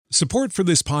Support for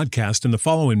this podcast and the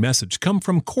following message come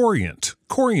from Corient.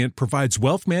 Corient provides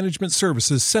wealth management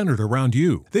services centered around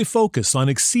you. They focus on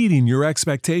exceeding your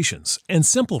expectations and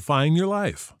simplifying your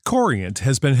life. Corient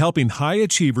has been helping high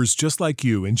achievers just like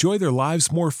you enjoy their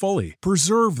lives more fully,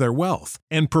 preserve their wealth,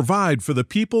 and provide for the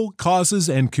people, causes,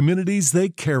 and communities they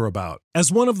care about. As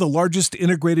one of the largest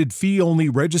integrated fee-only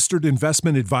registered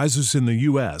investment advisors in the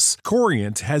U.S.,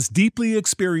 Corient has deeply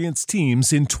experienced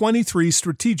teams in 23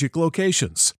 strategic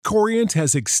locations. Corient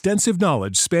has extensive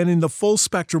knowledge spanning the full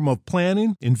spectrum of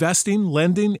planning, investing,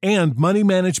 lending, and money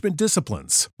management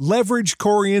disciplines. Leverage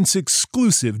Corient's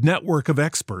exclusive network of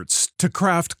experts to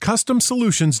craft custom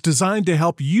solutions designed to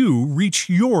help you reach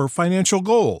your financial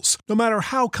goals, no matter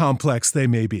how complex they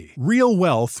may be. Real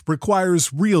wealth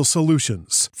requires real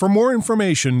solutions. For more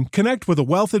information, connect with a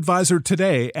wealth advisor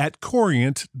today at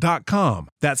Corient.com.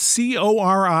 That's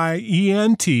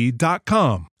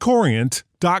Corient.com.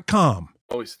 Corient.com.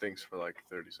 Always thinks for like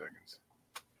 30 seconds.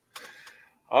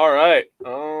 All right.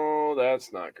 Oh,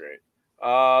 that's not great.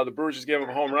 The Brewers just gave up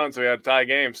a home run, so we had a tie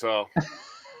game. So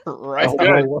Right. that's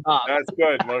good. That's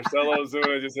good. Marcelo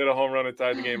Ozuna just hit a home run and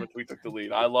tied the game, and we took the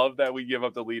lead. I love that we give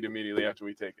up the lead immediately after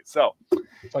we take it. So,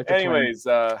 anyways,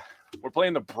 we're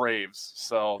playing the Braves.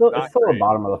 So It's still the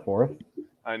bottom of the fourth.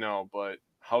 I know, but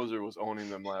Hauser was owning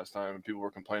them last time, and people were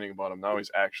complaining about him. Now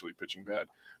he's actually pitching bad.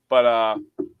 But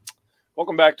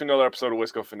welcome back to another episode of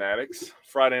Wisco Fanatics.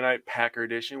 Friday night Packer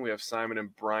edition. We have Simon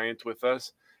and Bryant with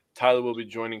us. Tyler will be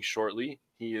joining shortly.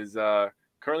 He is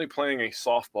currently playing a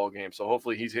softball game, so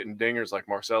hopefully he's hitting dingers like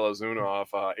Marcelo Ozuna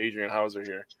off Adrian Hauser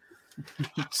here.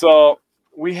 So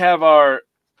we have our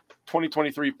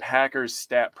 2023 Packers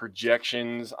stat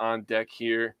projections on deck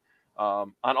here.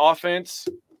 On offense,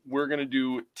 we're going to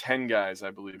do 10 guys,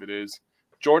 I believe it is.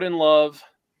 Jordan Love,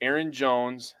 Aaron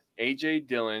Jones, A.J.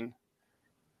 Dillon,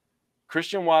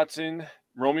 Christian Watson,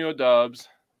 Romeo Doubs,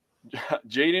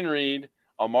 Jaden Reed,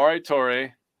 Amari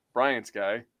Torre, Bryant's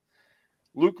guy,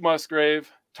 Luke Musgrave,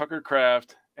 Tucker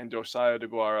Kraft, and Josiah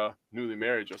DeGuara, newly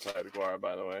married Josiah DeGuara,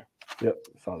 by the way. Yep,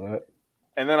 saw that.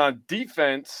 And then on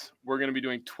defense, we're going to be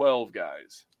doing 12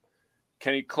 guys.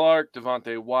 Kenny Clark,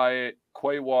 Devontae Wyatt,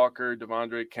 Quay Walker,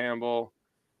 Devondre Campbell,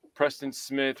 Preston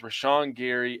Smith, Rashawn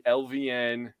Gary,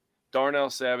 LVN, Darnell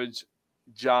Savage,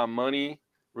 Ja Money,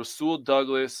 Rasul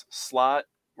Douglas, slot.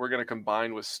 We're going to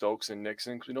combine with Stokes and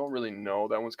Nixon because we don't really know.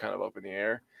 That one's kind of up in the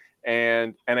air.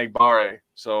 And Egbare.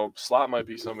 So slot might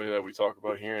be somebody that we talk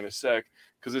about here in a sec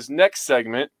because this next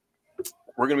segment,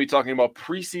 we're going to be talking about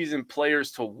preseason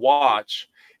players to watch.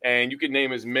 And you can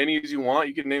name as many as you want.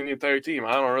 You can name the entire team.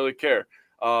 I don't really care.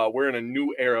 We're in a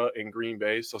new era in Green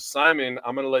Bay. So, Simon,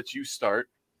 I'm going to let you start.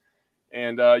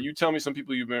 And you tell me some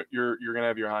people you're going to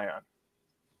have your eye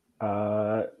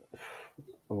on.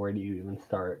 Where do you even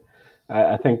start?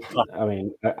 I'm going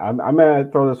to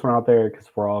throw this one out there because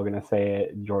we're all going to say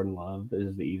it. Jordan Love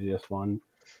is the easiest one.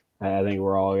 I think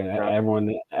we're all going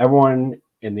to – everyone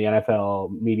in the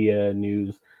NFL, media,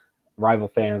 news, rival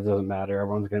fans, doesn't matter.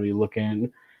 Everyone's going to be looking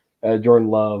at Jordan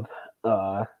Love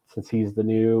since he's the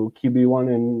new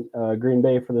QB1 in Green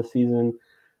Bay for the season.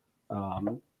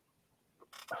 On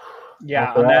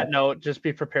that note, just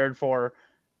be prepared for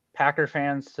Packer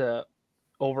fans to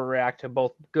overreact to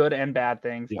both good and bad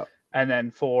things. Yep. And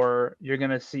then you're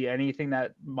going to see anything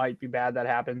that might be bad that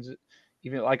happens.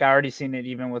 Even like I already seen it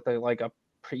even with a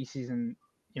preseason,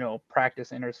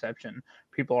 practice interception.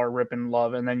 People are ripping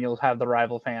Love, and then you'll have the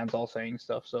rival fans all saying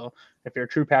stuff. So if you're a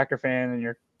true Packer fan and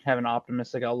you're having an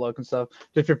optimistic outlook and stuff,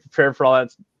 if you're prepared for all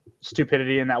that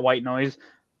stupidity and that white noise,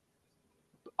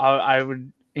 I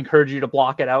would encourage you to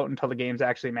block it out until the games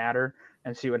actually matter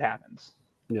and see what happens.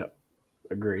 Yeah,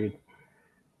 agreed.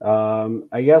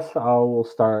 I guess I will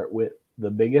start with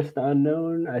the biggest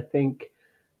unknown. I think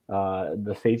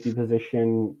the safety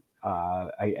position,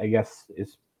 I guess,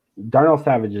 is Darnell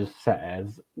Savage is set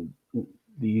as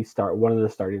one of the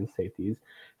starting safeties.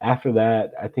 After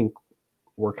that, I think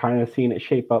we're kind of seeing it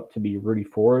shape up to be Rudy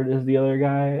Ford as the other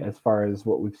guy as far as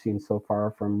what we've seen so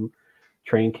far from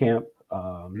training camp.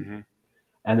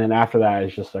 And then after that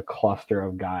is just a cluster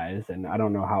of guys, and I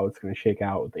don't know how it's going to shake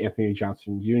out with Anthony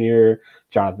Johnson Jr.,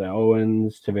 Jonathan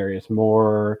Owens, Tavarius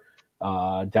Moore,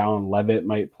 Dallin Levitt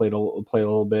might play a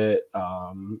little bit.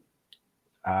 Who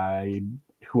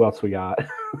else we got?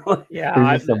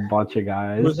 There's just a bunch of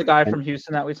guys. Who's the guy from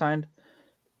Houston that we signed?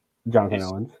 Jonathan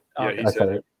Owens. Yeah, he said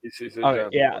it.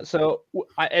 Yeah, so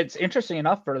it's interesting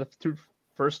enough for the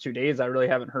first 2 days, I really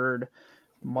haven't heard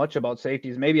much about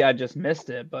safeties. Maybe I just missed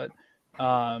it, but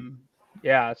so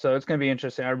it's going to be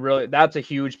interesting. That's a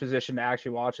huge position to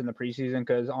actually watch in the preseason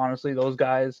because honestly, those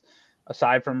guys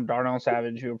aside from Darnell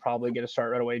Savage, who will probably get a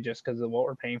start right away just because of what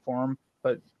we're paying for him.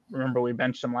 But remember, we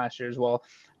benched him last year as well.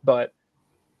 But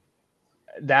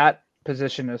that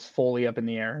position is fully up in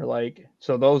the air. Like,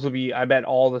 so those will be, I bet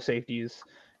all the safeties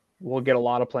will get a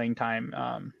lot of playing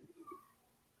time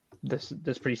this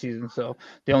preseason. So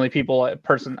the only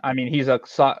he's a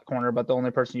slot corner, but the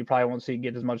only person you probably won't see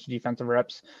get as much defensive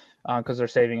reps because they're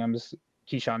saving him is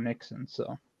Keyshawn Nixon.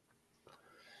 So,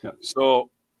 So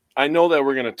I know that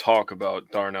we're going to talk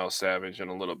about Darnell Savage in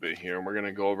a little bit here, and we're going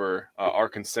to go over our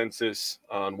consensus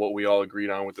on what we all agreed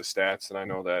on with the stats. And I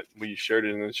know that we shared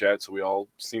it in the chat, so we all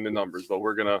seen the numbers, but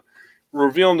we're going to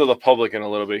reveal them to the public in a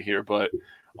little bit here. But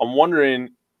I'm wondering,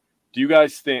 do you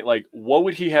guys think, like, what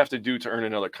would he have to do to earn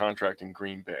another contract in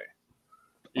Green Bay?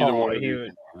 Either one of you.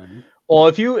 Well,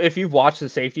 if you've watched the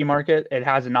safety market, it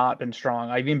has not been strong.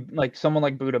 I mean, like someone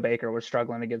like Buda Baker was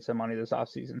struggling to get some money this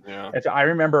offseason. Yeah. If I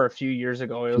remember a few years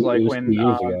ago, it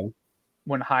was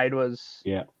when Hyde was.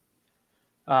 Yeah.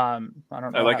 I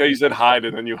don't know. I like how you said hide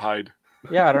and then you hide.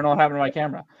 Yeah, I don't know what happened to my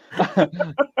camera.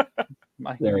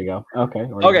 There we go. Okay.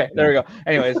 Okay, there we go.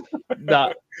 Anyways,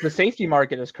 the safety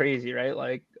market is crazy, right?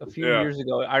 Like a few years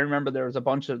ago, I remember there was a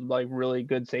bunch of like really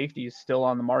good safeties still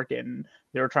on the market, and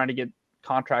they were trying to get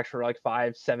contracts for like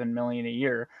 5-7 million a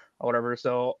year or whatever.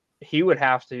 So he would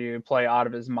have to play out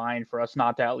of his mind for us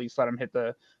not to at least let him hit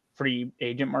the free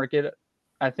agent market,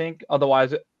 I think.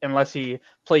 Otherwise, unless he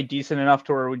played decent enough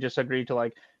to where we just agreed to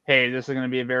like, hey, this is going to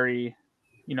be a very,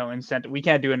 incentive. We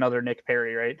can't do another Nick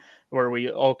Perry, right? Where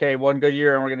one good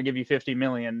year and we're going to give you 50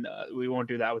 million. We won't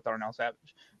do that with Darnell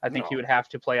Savage. I think he would have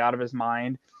to play out of his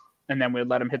mind, and then we'd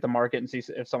let him hit the market and see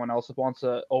if someone else wants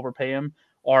to overpay him,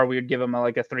 or we would give him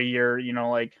like a 3-year,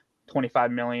 like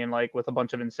 25 million, like with a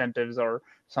bunch of incentives or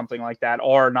something like that,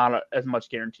 or not as much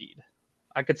guaranteed.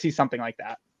 I could see something like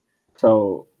that.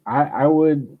 So I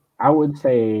would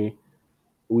say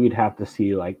we'd have to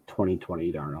see like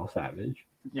 2020 Darnell Savage,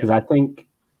 because I think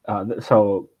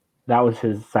so that was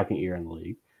his second year in the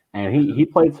league, and he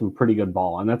played some pretty good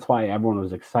ball, and that's why everyone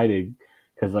was excited,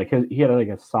 because like he had like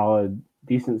a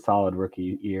decent solid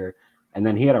rookie year, and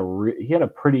then he had a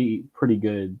pretty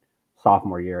good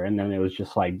sophomore year, and then it was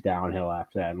just like downhill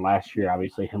after that. And last year,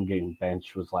 obviously, him getting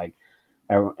benched was like,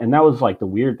 and that was like the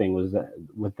weird thing was that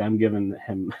with them giving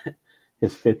him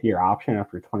his 5th-year option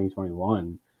after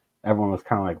 2021, everyone was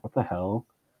kind of like, what the hell?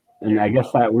 And I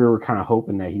guess that we were kind of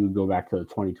hoping that he would go back to the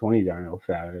 2020 Darnell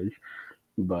Savage,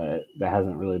 but that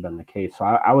hasn't really been the case. So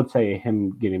I would say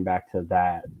him getting back to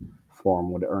that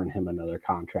form would earn him another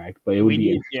contract, but it would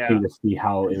be interesting to see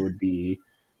how it would be,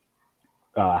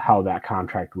 how that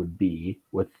contract would be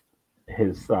with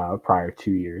his prior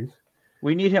 2 years.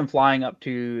 We need him flying up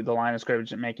to the line of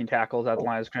scrimmage and making tackles at the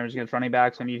line of scrimmage against running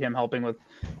backs. We need him helping with,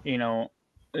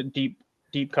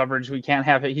 deep coverage. We can't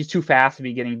have it. He's too fast to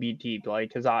be getting beat deep.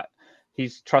 Like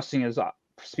he's trusting his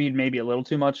speed maybe a little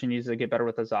too much. He needs to get better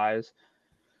with his eyes.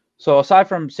 So aside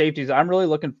from safeties, I'm really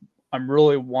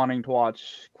wanting to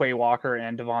watch Quay Walker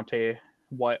and Devontae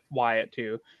Wyatt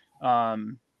too,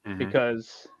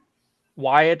 because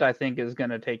Wyatt, I think, is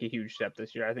going to take a huge step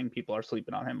this year. I think people are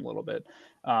sleeping on him a little bit.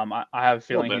 I have a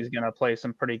feeling he's going to play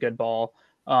some pretty good ball.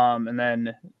 And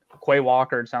then Quay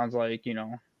Walker, it sounds like,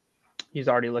 he's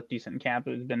already looked decent in camp.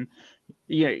 It's been,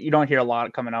 you don't hear a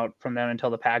lot coming out from them until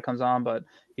the pad comes on, but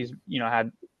he's,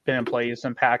 had been in plays,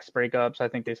 some packs breakups. I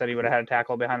think they said he would have had a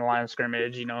tackle behind the line of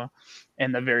scrimmage,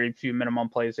 and the very few minimum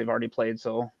plays they've already played.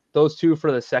 So those two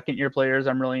for the second-year players,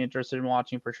 I'm really interested in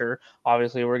watching for sure.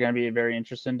 Obviously, we're going to be very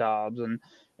interested in Dobbs and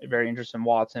very interested in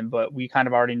Watson, but we kind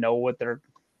of already know what their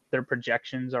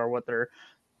projections are, what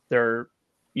they're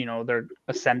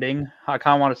ascending. I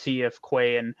kind of want to see if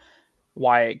Quay and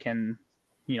Wyatt can,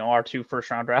 our 2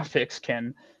 first-round draft picks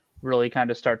can really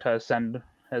kind of start to ascend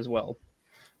as well.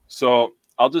 So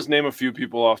I'll just name a few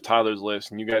people off Tyler's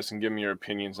list, and you guys can give me your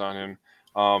opinions on him.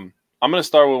 I'm going to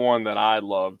start with one that I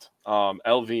loved,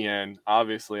 LVN.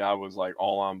 Obviously, I was like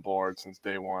all on board since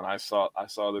day one. I saw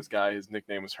this guy. His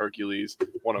nickname was Hercules.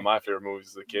 One of my favorite movies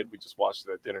as a kid. We just watched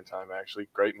it at dinner time, actually.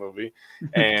 Great movie.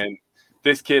 And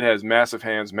this kid has massive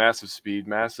hands, massive speed,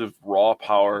 massive raw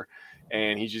power,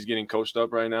 and he's just getting coached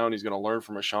up right now, and he's going to learn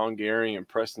from Rashawn Gary and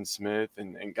Preston Smith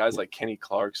and guys like Kenny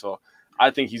Clark. So I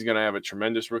think he's going to have a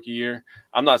tremendous rookie year.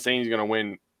 I'm not saying he's going to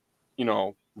win,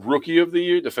 rookie of the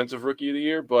year, defensive rookie of the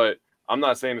year, but I'm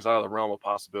not saying it's out of the realm of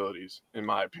possibilities, in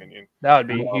my opinion. That would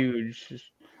be huge.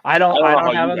 I don't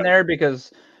have him there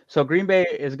because Green Bay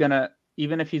is going to,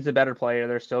 even if he's a better player,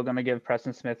 they're still going to give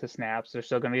Preston Smith his snaps. They're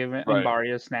still going to give Right.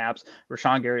 Mbarri his snaps.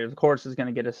 Rashawn Gary, of course, is going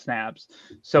to get his snaps.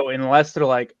 So unless they're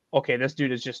like, okay, this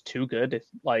dude is just too good to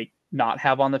like not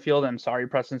have on the field. I'm sorry,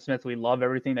 Preston Smith. We love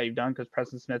everything that you've done because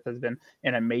Preston Smith has been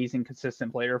an amazing,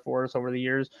 consistent player for us over the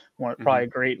years. Probably a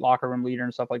great locker room leader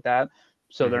and stuff like that.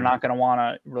 So they're not going to want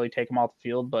to really take him off the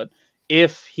field. But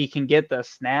if he can get the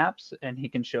snaps and he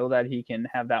can show that he can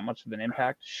have that much of an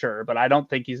impact, sure. But I don't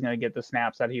think he's going to get the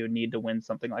snaps that he would need to win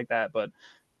something like that. But,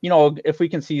 you know, if we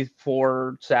can see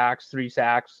 4 sacks, 3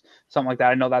 sacks, something like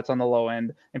that, I know that's on the low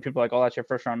end. And people are like, oh, that's your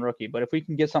first round rookie. But if we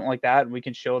can get something like that and we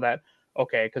can show that,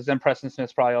 okay, because then Preston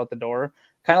Smith's probably out the door,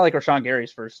 kind of like Rashawn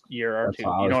Gary's first year or two.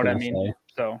 You know what I mean? Say.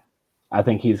 So I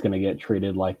think he's going to get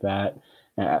treated like that.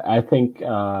 I think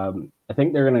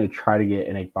they're going to try to get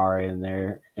Mbarri in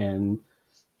there. And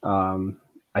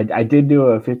I did do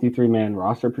a 53-man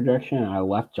roster projection, and I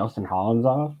left Justin Hollins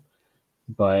off.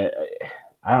 But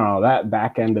I don't know, that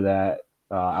back end of that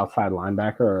outside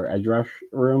linebacker or edge rush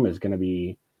room is going to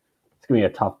be a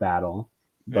tough battle.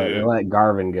 But they let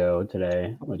Garvin go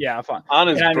today. Yeah, fun. On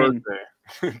his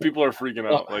birthday. People are freaking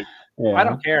out. I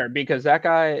don't care because that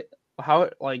guy – how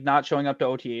not showing up to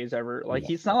OTAs ever,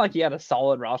 he's not like he had a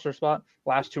solid roster spot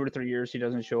last 2 or 3 years. He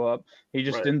doesn't show up. He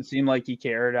just didn't seem like he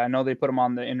cared. I know they put him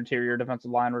on the interior defensive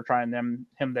line. We're trying him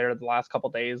there the last couple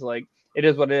of days. It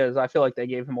is what it is. I feel like they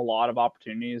gave him a lot of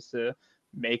opportunities to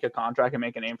make a contract and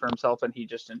make a name for himself, and he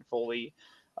just didn't fully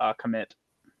commit.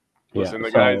 Listen,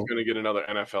 the guy's going to get another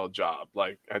NFL job.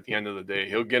 At the end of the day,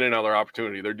 he'll get another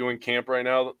opportunity. They're doing camp right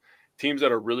now. Teams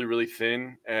that are really, really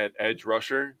thin at edge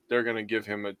rusher, they're going to give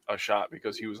him a shot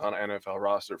because he was on an NFL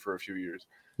roster for a few years.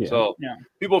 Yeah. So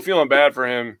people feeling bad for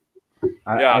him. He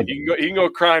can go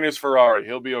cry in his Ferrari.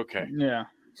 He'll be okay. Yeah.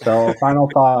 So final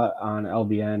thought on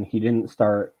LBN. He didn't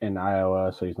start in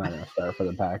Iowa, so he's not going to start for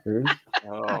the Packers.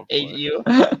 I hate you.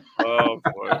 Oh,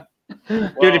 boy.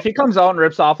 Dude, if he comes out and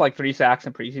rips off 3 sacks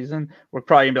in preseason, we're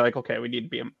probably gonna be like, okay, we need to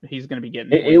be. He's gonna be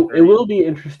getting. It will be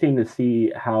interesting to see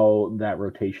how that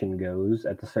rotation goes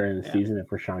at the start of the season if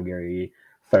Rashawn Gary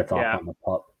starts off on the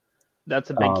pup.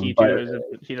 That's a big key too. Is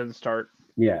if he doesn't start.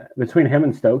 Yeah, between him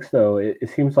and Stokes, though, it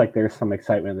seems like there's some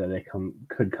excitement that they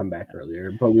could come back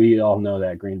earlier. But we all know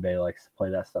that Green Bay likes to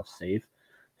play that stuff safe.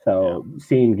 So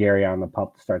seeing Gary on the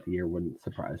pup to start the year wouldn't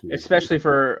surprise me. Especially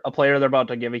for a player they're about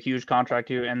to give a huge contract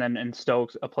to, and then in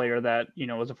Stokes, a player that,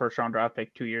 was a first-round draft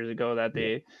pick 2 years ago that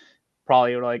they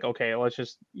probably were like, okay, let's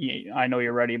just – I know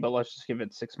you're ready, but let's just give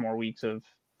it 6 more weeks of,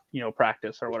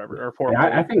 practice or whatever, or 4 more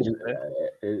I think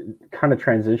kind of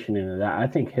transitioning to that, I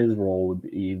think his role would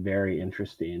be very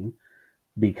interesting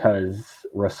because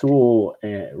Rasul's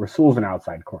an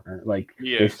outside corner. They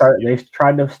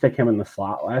tried to stick him in the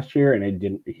slot last year and it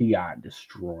didn't. He got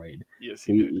destroyed. Yes,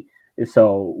 he did.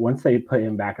 So once they put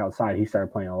him back outside, he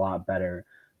started playing a lot better.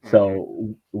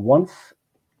 So once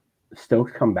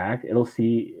Stokes come back, it'll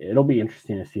be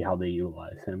interesting to see how they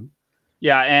utilize him.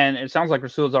 Yeah, and it sounds like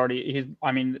Rasul's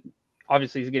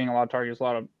obviously he's getting a lot of targets, a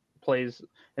lot of plays.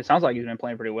 It sounds like he's been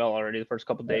playing pretty well already the first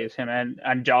couple of days. Him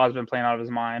and Jaw's been playing out of his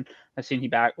mind. I've seen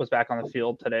he was back on the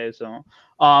field today. So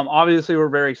obviously we're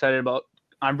very excited about.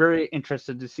 I'm very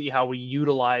interested to see how we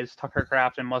utilize Tucker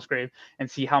Kraft and Musgrave and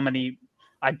see how many.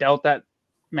 I doubt that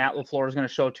Matt LaFleur is going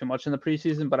to show too much in the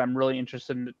preseason, but I'm really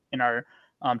interested in our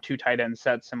 2 tight end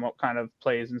sets and what kind of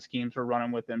plays and schemes we're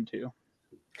running with them too.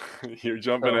 You're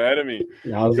jumping ahead of me.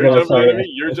 You're jumping ahead of me.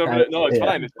 You're jumping. No, it's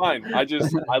fine. It's fine.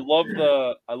 I love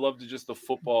the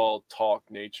football talk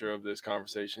nature of this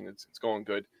conversation. It's going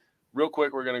good. Real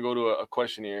quick, we're gonna go to a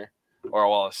questionnaire,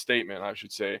 or a statement, I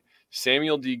should say.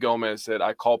 Samuel D. Gomez said,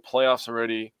 "I call playoffs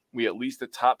already. We at least a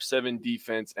top 7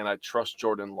 defense, and I trust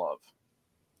Jordan Love."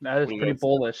 That is pretty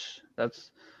bullish.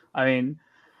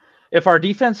 If our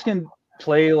defense can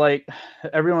play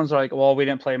everyone's like, well, we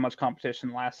didn't play much competition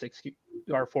the last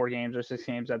 4 games or 6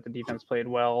 games that the defense played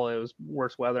well. It was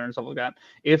worse weather and stuff like that.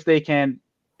 If they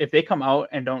come out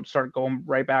and don't start going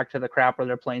right back to the crap where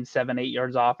they're playing 7-8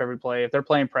 yards off every play, if they're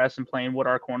playing press and playing what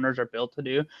our corners are built to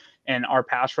do, and our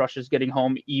pass rush is getting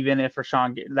home, even if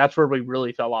that's where we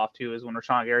really fell off too, is when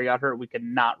Rashawn Gary got hurt, we could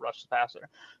not rush the passer.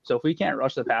 So if we can't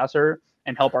rush the passer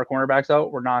and help our cornerbacks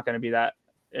out, we're not going to be that,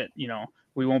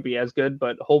 we won't be as good,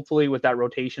 but hopefully with that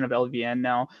rotation of LVN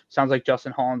now, sounds like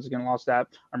Justin Hollins is going to lose that.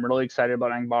 I'm really excited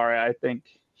about Mbarri. I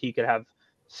think he could have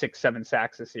 6-7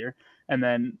 sacks this year. And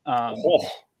then, I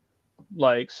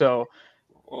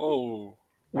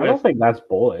don't think that's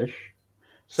bullish.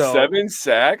 So 7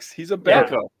 sacks? He's a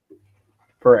backup.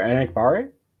 For Mbarri?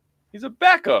 He's a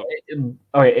backup.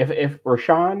 Okay, if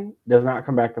Rashawn does not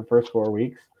come back the first 4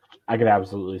 weeks, I could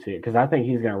absolutely see it because I think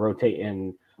he's going to rotate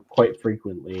in quite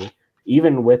frequently.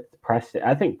 even with Preston,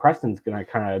 I think Preston's going to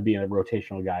kind of be a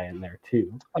rotational guy in there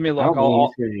too. I mean, I look, don't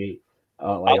think he's going to be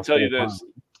like I'll tell you this.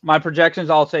 My projections,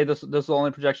 I'll say this is the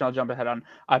only projection I'll jump ahead on.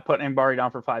 I put Mbari down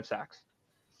for 5 sacks.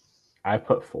 I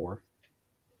put 4.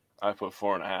 I put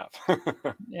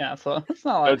 4.5. Yeah, so it's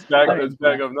not like that's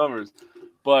back up numbers.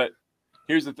 But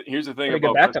here's the thing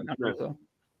about Preston Smith.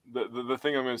 The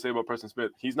thing I'm going to say about Preston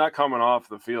Smith, he's not coming off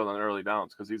the field on early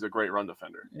downs because he's a great run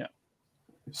defender. Yeah.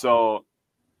 So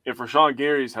if Rashawn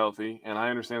Gary's healthy, and I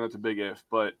understand that's a big if,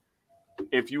 but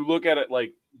if you look at it,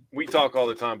 like we talk all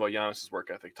the time about Giannis's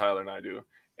work ethic, Tyler and I do,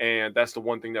 and that's the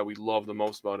one thing that we love the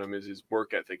most about him is his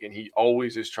work ethic, and he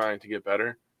always is trying to get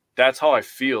better. That's how I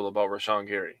feel about Rashawn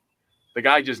Gary. The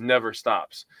guy just never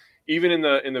stops. Even in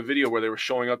the video where they were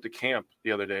showing up to camp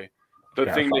the other day, the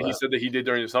thing that he said that he did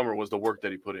during the summer was the work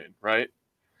that he put in, right?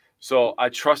 So I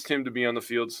trust him to be on the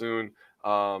field soon.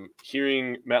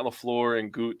 Hearing Matt LaFleur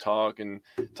and Goot talking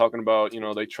about,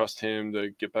 they trust him to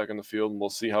get back on the field, and we'll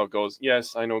see how it goes.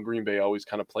 Yes, I know Green Bay always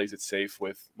kind of plays it safe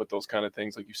with those kind of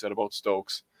things, like you said about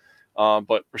Stokes.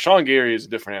 But Rashawn Gary is a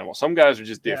different animal. Some guys are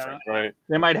just different, right?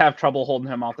 They might have trouble holding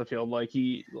him off the field. If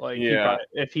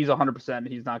he's 100%,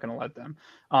 he's not going to let them.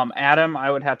 Adam,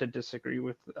 I would have to disagree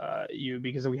with you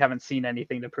because we haven't seen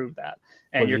anything to prove that.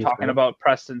 And you're talking about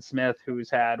Preston Smith, who's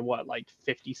had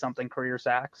 50 something career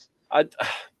sacks. I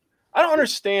don't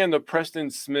understand the Preston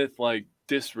Smith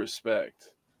disrespect.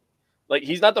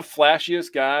 He's not the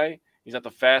flashiest guy. He's not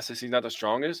the fastest. He's not the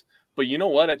strongest. But you know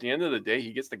what? At the end of the day,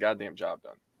 he gets the goddamn job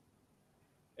done.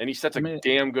 And he sets a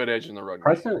damn good edge in the run.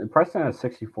 Preston has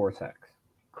 64 sacks.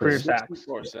 Career sacks.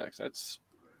 64 sacks. That's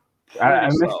I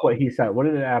missed what he said. What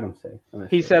did Adam say?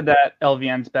 He said that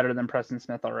LVN's better than Preston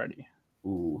Smith already.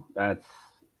 Ooh, that's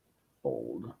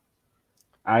bold.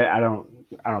 I don't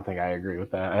think I agree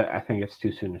with that. I think it's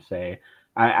too soon to say.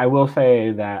 I will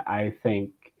say that I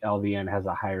think LVN has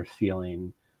a higher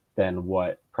ceiling than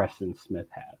what Preston Smith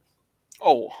has.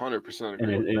 Oh, 100%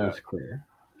 agree with in that. His career.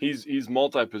 He's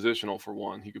multi-positional for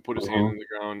one. He could put his hand on the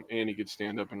ground and he could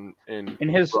stand up and in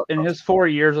his 4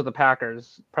 years with the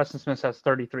Packers, Preston Smith has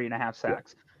 33.5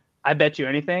 sacks. Yeah. I bet you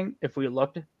anything, if we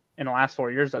looked in the last 4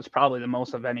 years, that's probably the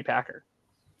most of any Packer.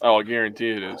 Oh, I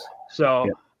guarantee it is. So,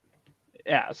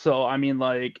 yeah. So I mean,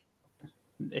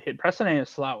 Preston ain't a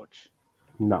slouch.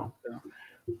 No. So,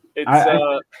 it's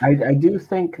I do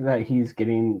think that he's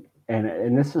getting,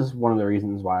 and this is one of the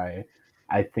reasons why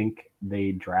I think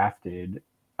they drafted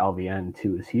LVN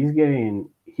too, is he's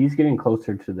getting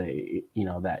closer to the age,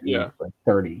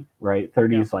 30, right?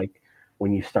 30 is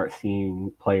when you start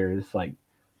seeing players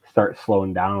start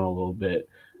slowing down a little bit,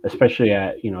 especially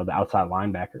at the outside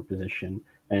linebacker position.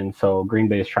 And so Green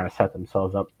Bay is trying to set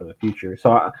themselves up for the future.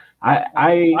 So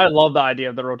I love the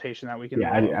idea of the rotation that we can.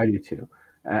 Yeah, I do too.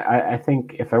 I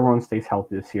think if everyone stays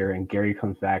healthy this year and Gary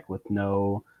comes back with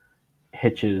no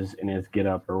hitches in his get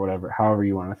up or whatever, however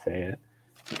you want to say it.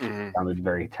 Sounded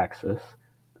very Texas.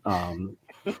 You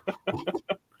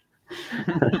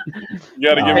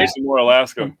got to give me some more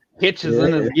Alaska. Hitches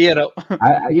in his get up.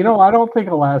 I don't think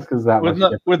Alaska's that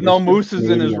much with no mooses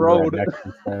in his road.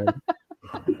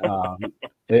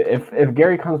 If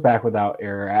Gary comes back without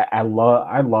error, I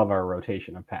love our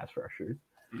rotation of pass rushers.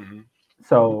 Mm-hmm.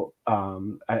 So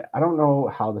I don't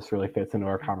know how this really fits into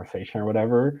our conversation or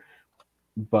whatever,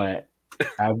 but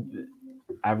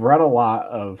I've read a lot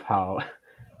of how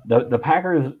the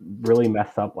Packers really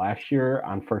messed up last year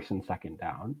on first and second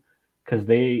down because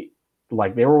they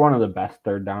were one of the best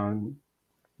third down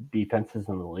defenses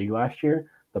in the league last year.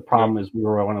 The problem is we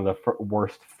were one of the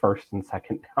worst first and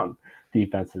second down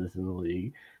defenses in the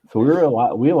league. So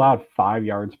we allowed 5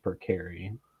 yards per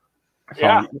carry.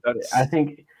 So I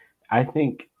think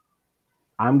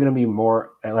I'm going to be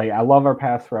more I love our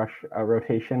pass rush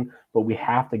rotation, but we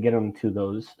have to get them to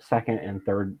those second and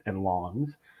third and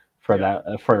longs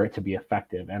for it to be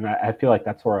effective. And I feel like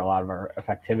that's where a lot of our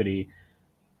effectivity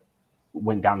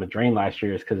went down the drain last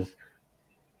year, is because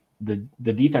the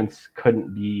defense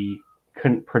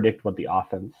couldn't predict what the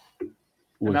offense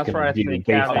was going to do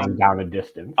based on down a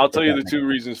distance. I'll tell you the two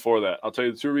reasons for that. I'll tell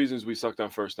you the two reasons we sucked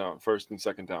on first and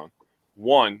second down.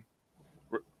 One,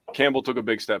 Campbell took a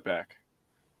big step back.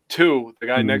 Two, the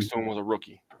guy next to him was a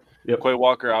rookie. Yep. Quay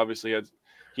Walker obviously had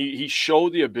he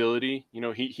showed the ability.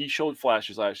 He showed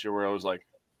flashes last year where I was like,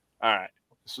 all right,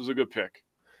 this was a good pick.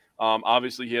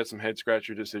 Obviously he had some head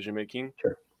scratcher decision making.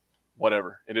 Sure.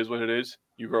 Whatever. It is what it is.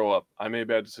 You grow up. I made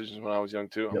bad decisions when I was young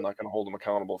too. I'm not going to hold him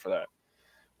accountable for that.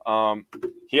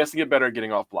 He has to get better at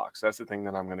getting off blocks. That's the thing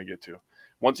that I'm going to get to.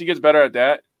 Once he gets better at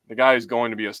that, the guy is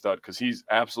going to be a stud because he's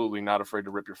absolutely not afraid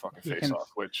to rip your fucking face off.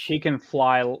 Which he can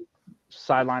fly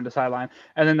sideline to sideline.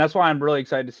 And then that's why I'm really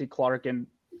excited to see Clark and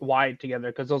Wide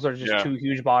together, because those are just two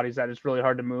huge bodies that it's really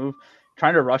hard to move.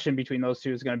 Trying to rush in between those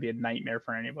two is going to be a nightmare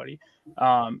for anybody.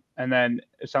 And then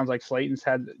it sounds like Slayton's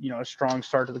had, a strong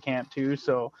start to the camp too.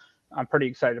 So I'm pretty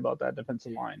excited about that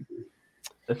defensive line.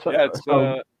 Go ahead.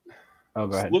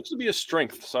 It looks to be a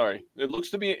strength. Sorry.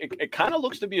 It kind of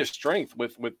looks to be a strength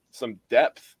with some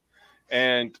depth.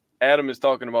 And Adam is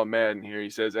talking about Madden here. He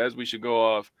says, as we should go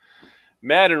off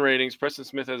Madden ratings, Preston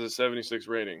Smith has a 76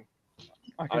 rating.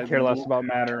 I could care less about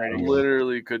Madden ratings.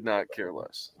 Literally could not care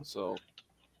less. So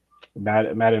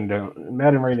Madden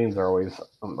ratings are always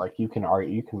like you can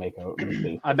make a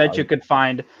mistake. I bet you could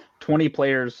find 20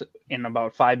 players in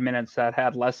about 5 minutes that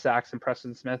had less sacks than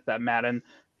Preston Smith that Madden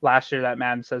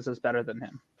says is better than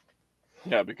him.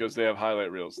 Yeah, because they have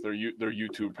highlight reels. They're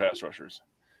YouTube pass rushers.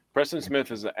 Preston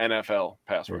Smith is an NFL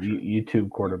pass rusher. YouTube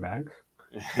quarterbacks.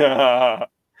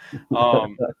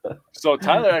 So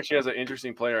Tyler actually has an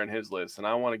interesting player on his list, and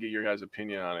I want to get your guys'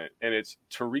 opinion on it. And it's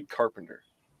Tariq Carpenter.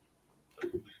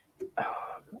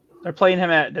 They're playing him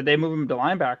did they move him to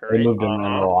linebacker? Right? They moved him in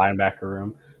the linebacker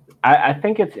room. I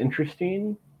think it's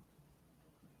interesting.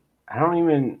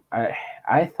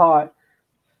 I thought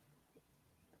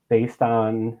based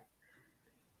on,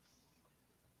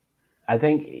 I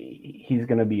think he's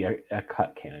going to be a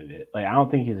cut candidate. Like, I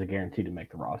don't think he's a guarantee to make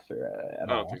the roster at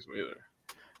all. I don't think so either.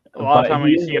 A lot of time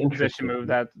when you see a position move,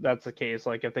 that's the case.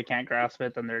 Like, if they can't grasp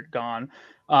it, then they're gone.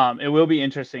 It will be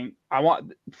interesting.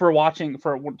 Since we're talking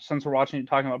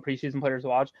about preseason players to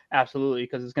watch, absolutely,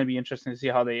 because it's going to be interesting to see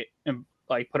how they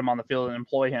put him on the field and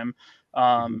employ him.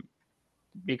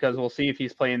 Because we'll see if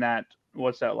he's playing that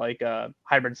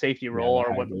hybrid safety role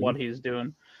or what he's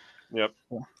doing. Yep,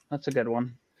 so that's a good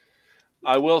one.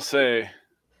 I will say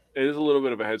it is a little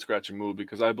bit of a head scratching move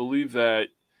because I believe that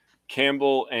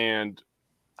Campbell and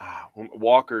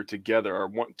Walker together are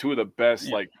two of the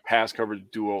best pass coverage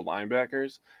duo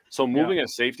linebackers. So moving a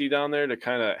safety down there to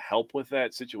kind of help with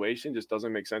that situation just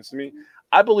doesn't make sense to me.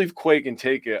 I believe Quay can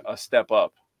take a step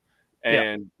up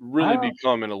and really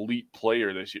become an elite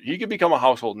player this year. He could become a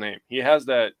household name. He has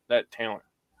that talent.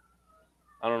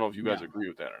 I don't know if you guys agree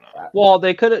with that or not. Well,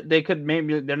 they could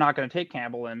maybe they're not going to take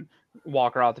Campbell and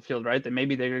Walker out the field, right? Then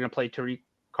maybe they're going to play Tariq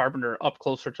Carpenter up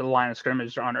closer to the line of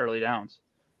scrimmage on early downs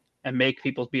and make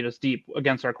people beat us deep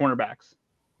against our cornerbacks.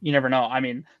 You never know. I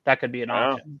mean, that could be an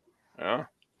option. Yeah.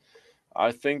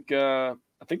 I think the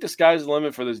sky's the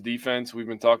limit for this defense. We've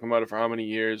been talking about it for how many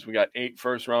years? We got 8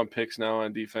 first-round picks now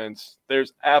on defense.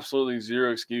 There's absolutely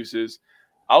zero excuses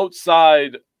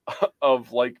outside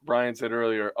of, like Brian said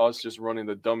earlier, us just running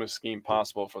the dumbest scheme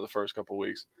possible for the first couple of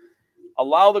weeks.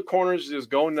 Allow the corners to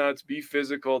just go nuts, be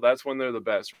physical. That's when they're the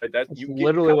best, right? That's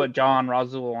literally what John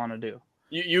Razul will want to do.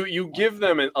 You give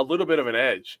them a little bit of an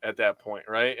edge at that point,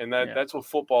 right? And that's what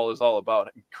football is all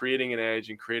about, creating an edge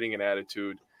and creating an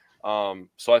attitude.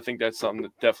 So I think that's something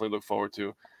to definitely look forward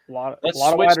to. A lot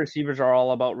of wide receivers are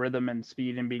all about rhythm and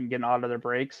speed and getting out of their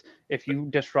breaks. If you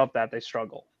disrupt that, they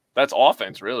struggle. That's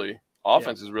offense, really.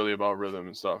 Offense is really about rhythm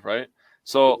and stuff, right?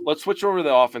 So let's switch over to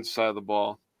the offensive side of the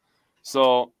ball.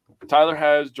 So Tyler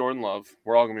has Jordan Love.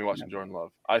 We're all going to be watching Jordan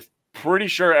Love. I'm pretty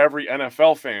sure every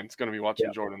NFL fan is going to be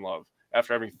watching Jordan Love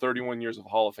after having 31 years of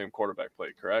Hall of Fame quarterback play,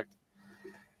 correct?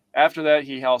 After that,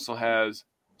 he also has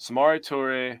Samori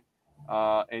Toure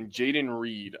and Jaden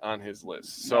Reed on his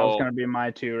list. So that's going to be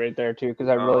my two right there too, because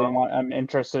I'm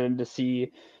interested to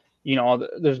see.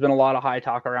 There's been a lot of high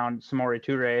talk around Samori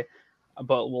Toure,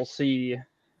 but we'll see.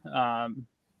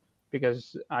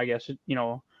 Because I guess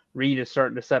Reed is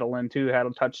starting to settle in too. Had a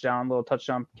little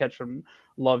touchdown catch from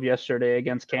Love yesterday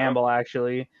against Campbell,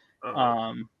 actually.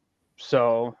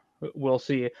 So we'll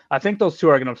see. I think those two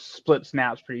are going to split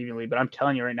snaps pretty evenly, but I'm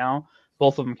telling you right now,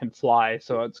 both of them can fly.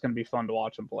 So it's going to be fun to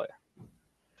watch them play.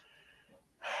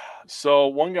 So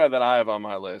one guy that I have on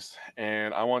my list,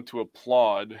 and I want to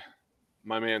applaud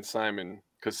my man Simon,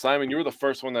 because Simon, you were the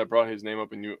first one that brought his name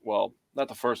up, not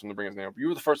the first one to bring his name up. You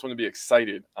were the first one to be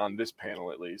excited on this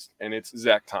panel, at least, and it's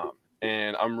Zach Tom.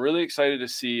 And I'm really excited to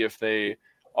see if they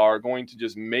are going to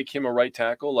just make him a right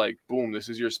tackle, like, boom, this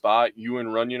is your spot. You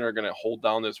and Runyon are going to hold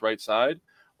down this right side,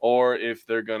 or if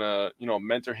they're going to,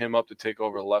 mentor him up to take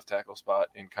over the left tackle spot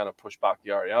and kind of push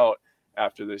Bakhtiari out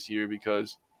after this year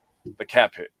because the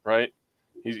cap hit, right?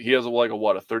 He has a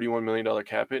 $31 million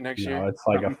cap hit next year? No, it's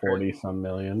like a 40-some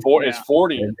million. It's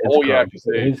 40.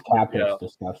 His cap hit's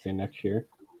disgusting next year.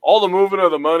 All the movement of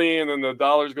the money, and then the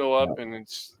dollars go up, and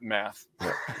it's math.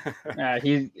 I'd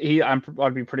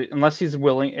be pretty, unless he's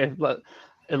willing,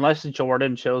 unless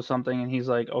Jordan shows something and he's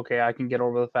like, okay, I can get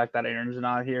over the fact that Aaron's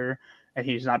not here and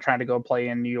he's not trying to go play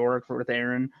in New York with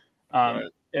Aaron. Right.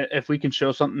 if we can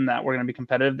show something that we're going to be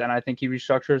competitive, then I think he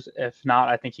restructures. If not,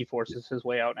 I think he forces his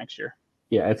way out next year.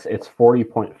 Yeah, it's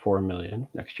 $40.4 million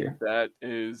next year. That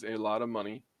is a lot of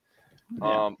money.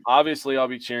 Yeah. Obviously, I'll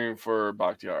be cheering for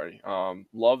Bakhtiari.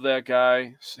 Love that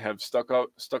guy. Have stuck up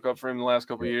for him the last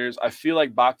couple of years. I feel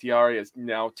like Bakhtiari has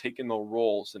now taken the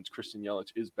role since Christian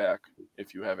Yelich is back.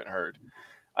 If you haven't heard,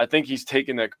 I think he's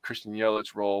taken that Christian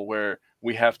Yelich role where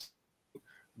we have to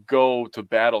go to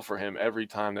battle for him every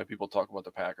time that people talk about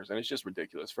the Packers, and it's just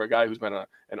ridiculous for a guy who's been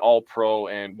an All-Pro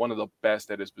and one of the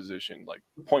best at his position, like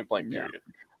point blank period.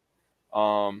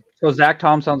 So Zach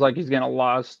Tom sounds like he's getting a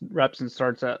lot of reps and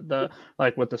starts at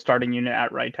with the starting unit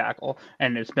at right tackle,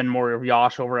 and it's been more of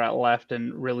Yash over at left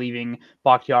and relieving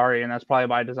Bakhtiari, and that's probably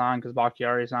by design because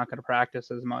Bakhtiari is not going to practice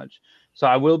as much. So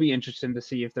I will be interested to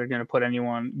see if they're going to put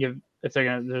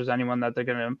there's anyone that they're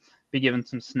going to be giving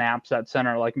some snaps at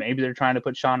center. Like maybe they're trying to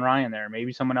put Sean Ryan there,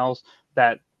 maybe someone else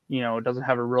that doesn't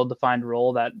have a real defined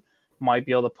role that might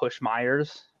be able to push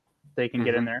Myers. They can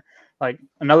get in there. Like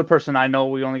another person I know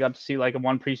we only got to see like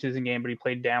one preseason game, but he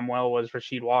played damn well was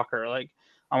Rasheed Walker. Like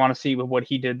I want to see what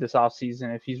he did this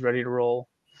offseason if he's ready to roll.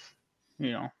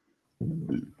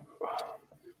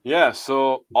 Yeah,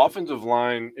 so offensive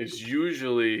line is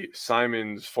usually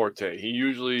Simon's forte. He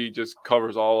usually just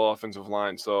covers all offensive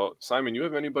line. So Simon, you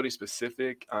have anybody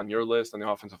specific on your list on the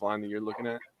offensive line that you're looking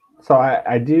at? So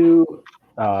I do.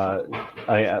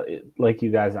 I like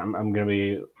you guys. I'm going to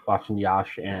be watching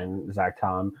Yash and Zach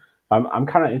Tom. I'm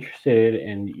kind of interested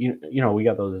in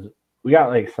we got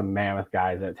like some mammoth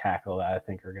guys at tackle that I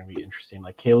think are going to be interesting.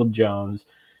 Like Caleb Jones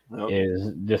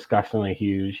is disgustingly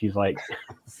huge. He's like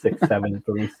 6'7",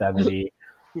 370.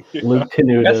 Yeah. Luke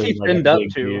Tenuta is like a up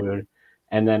big too. dude.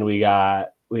 And then we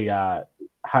got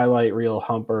highlight reel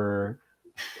humper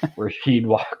Rasheed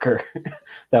Walker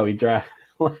that we drafted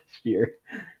last year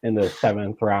in the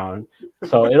 7th round.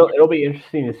 So it'll be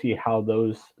interesting to see how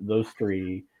those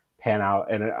three pan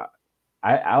out. And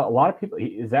a lot of people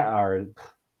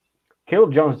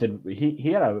Caleb Jones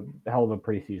he had a hell of a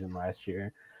preseason last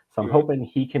year. So I'm hoping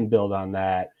he can build on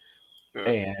that,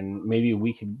 and maybe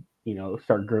we can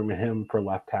start grooming him for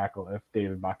left tackle if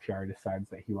David Bakhtiari decides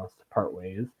that he wants to part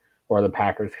ways, or the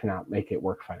Packers cannot make it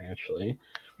work financially.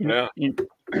 Yeah.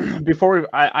 Before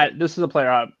this is a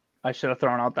player I should have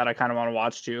thrown out that I kind of want to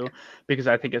watch too because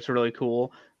I think it's really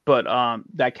cool. But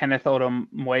that Kenneth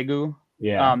Odomwegu,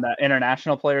 that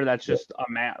international player that's just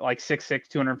a man, like 6'6",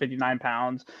 259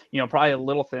 pounds. Probably a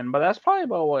little thin, but that's probably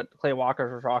about what Clay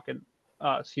Walker's was rocking.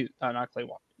 Not Clay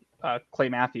Walker, Clay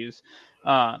Matthews.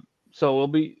 So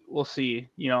we'll see.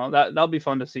 That'll be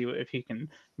fun to see if he can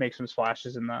make some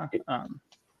splashes in the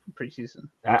preseason.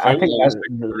 I think that's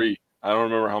 6'3". I don't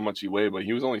remember how much he weighed, but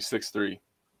he was only 6'3".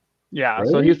 Yeah,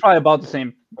 really? So he's probably about the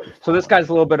same. So this guy's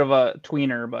a little bit of a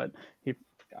tweener, but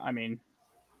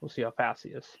we'll see how fast he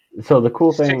is. So the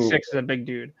cool thing 6'6" is a big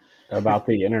dude. about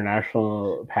the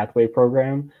international pathway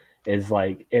program is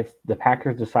like if the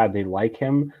Packers decide they like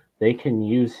him, they can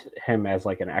use him as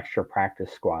like an extra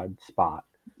practice squad spot.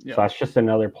 Yeah. So that's just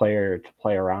another player to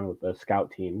play around with the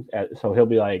scout team. So he'll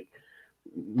be like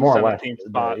more or less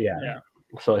spot.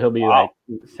 So he'll be like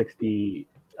 60,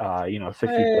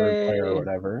 63rd player or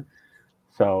whatever.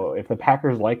 So if the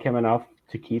Packers like him enough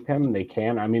to keep him, they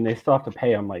can. I mean, they still have to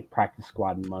pay him like practice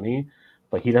squad money,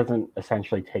 but he doesn't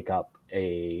essentially take up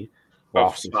a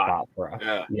roster spot for us.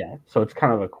 Yeah. So it's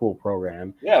kind of a cool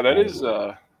program. Yeah, that's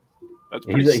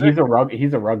pretty sick. He's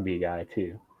a rugby guy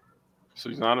too. So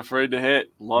he's not afraid to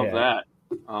hit. Love that.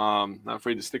 Not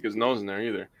afraid to stick his nose in there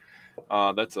either.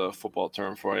 That's a football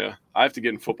term for you. I have to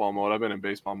get in football mode. I've been in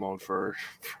baseball mode for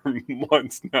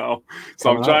months now.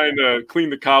 So I'm trying to clean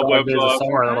the cobwebs off.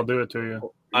 Somewhere that'll do it to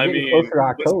you. I mean, listen,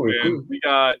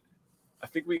 man, I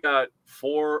think we got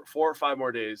four or five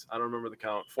more days. I don't remember the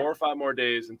count. 4 or 5 more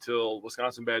days until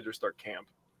Wisconsin Badgers start camp.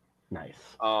 Nice.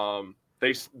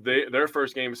 Their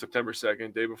first game is September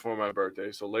 2nd, day before my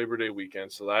birthday, so Labor Day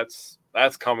weekend. So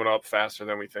that's coming up faster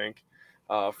than we think.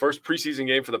 First preseason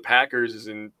game for the Packers is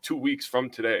in 2 weeks from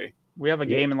today. We have a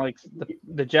game in like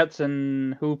the Jets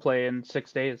and who play in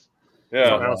 6 days. Yeah,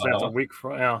 so I'll say it's a week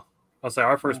from. Yeah, I'll say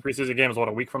our first preseason game is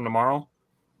a week from tomorrow.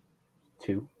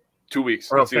 2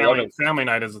 weeks. Or family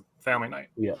night is family night.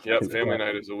 Yep, family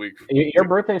night is a week. Your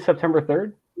birthday is September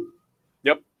 3rd?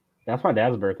 Yep. That's my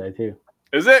dad's birthday too.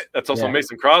 Is it? That's also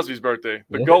Mason Crosby's birthday.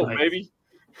 The GOAT, baby.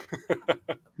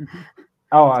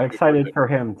 I'm excited for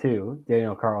him too,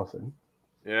 Daniel Carlson.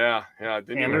 Yeah. I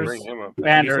didn't even bring him up.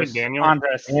 Anders.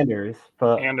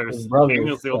 But Anders.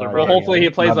 Daniel's the older Well, hopefully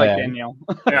he plays like Daniel.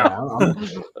 Yeah.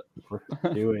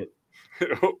 Do it.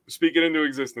 Speak it into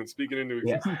existence.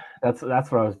 Yeah, that's what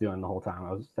I was doing the whole time.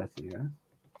 I was just testing you.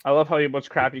 I love how much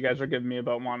crap you guys are giving me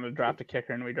about wanting to draft a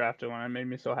kicker, and we drafted one. It made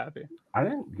me so happy. I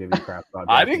didn't give you crap about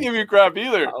I didn't give you crap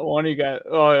either. One of you guys.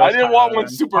 Oh, I didn't want one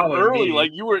super Probably early. me.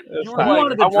 Like you were You like,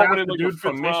 wanted to I want draft one in the like the dude fifth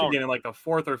from round. Michigan in like the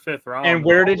 4th or 5th round. And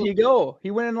where did he go?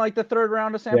 He went in like the 3rd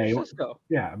round of San Yeah, Francisco.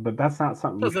 Yeah, but that's not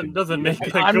something. Doesn't make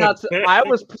it a I'm good not. pick. I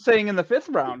was saying in the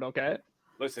 5th round. Okay.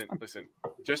 Listen.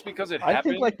 Just because it I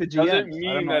happened think like the GMs, doesn't I don't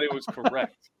mean know. that it was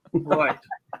correct. Right.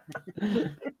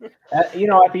 At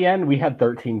the end we had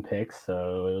 13 picks,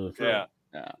 so it was Yeah.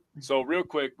 Yeah. So real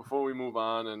quick before we move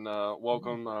on and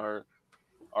welcome our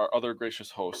other gracious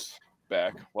hosts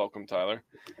back. Welcome, Tyler.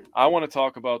 I want to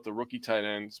talk about the rookie tight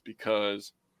ends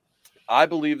because I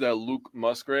believe that Luke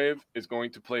Musgrave is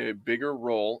going to play a bigger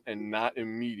role and not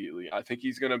immediately. I think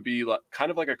he's going to be kind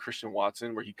of like a Christian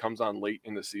Watson where he comes on late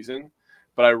in the season.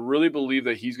 But I really believe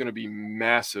that he's going to be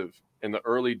massive in the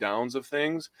early downs of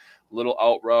things, little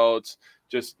out routes,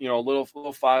 just, little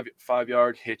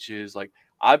 5-yard hitches. Like,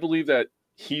 I believe that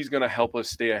he's going to help us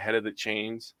stay ahead of the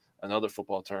chains. Another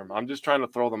football term. I'm just trying to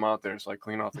throw them out there so I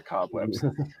clean off the cobwebs.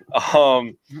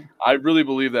 I really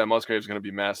believe that Musgrave is going to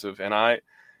be massive. And I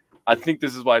think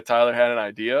this is why Tyler had an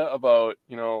idea about,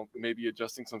 maybe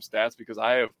adjusting some stats because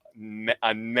I have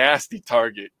a nasty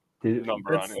target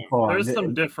number on him. There's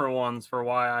some different ones for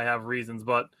why I have reasons,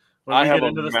 but when I we have get a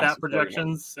into the massive stat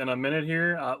projections in a minute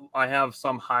here, I have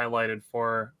some highlighted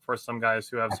for some guys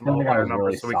who have some I think I higher was numbers,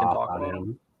 really so we can soft talk on about him.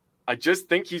 them. I just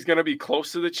think he's going to be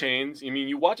close to the chains. I mean,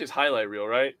 you watch his highlight reel,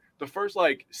 right? The first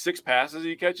 6 passes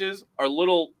he catches are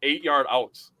little 8-yard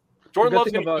outs. Jordan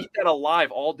Love's going to eat that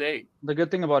alive all day. The good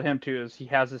thing about him too is he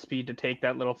has the speed to take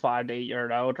that little 5 to 8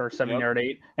 yard out or 7-yard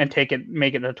 8 and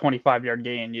make it a 25-yard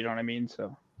gain. You know what I mean?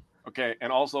 So. Okay,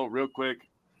 and also real quick,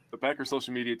 the Packers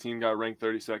social media team got ranked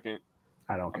 32nd.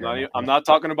 I don't care. I'm not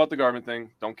talking about the Garvin thing.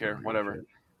 Don't care. Whatever.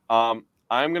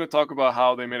 I'm going to talk about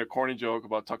how they made a corny joke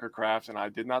about Tucker Kraft, and I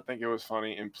did not think it was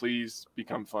funny. And please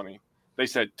become funny. They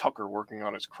said Tucker working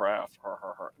on his craft.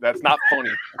 That's not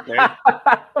funny. Okay?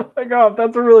 Oh my god,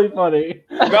 that's really funny.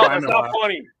 No, that's not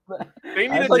funny. They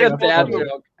need to take dad notes.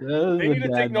 joke. They need to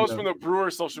take notes from the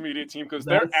Brewers social media team because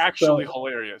they're actually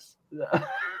hilarious.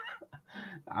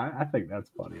 I think that's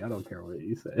funny. I don't care what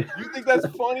you say. You think that's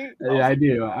funny? Yeah, I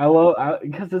do. I love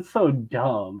because it's so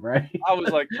dumb, right? I was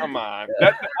like, come on.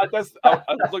 I was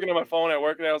looking at my phone at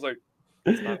work and I was like,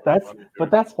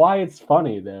 that's why it's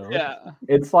funny though. Yeah.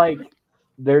 It's like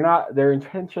they're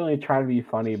intentionally trying to be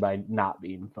funny by not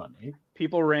being funny.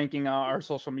 People ranking our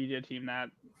social media team that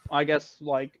I guess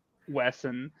like Wes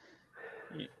and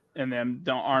them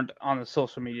aren't on the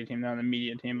social media team, they're on the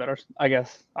media team. But I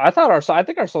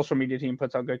think our social media team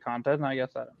puts out good content, and I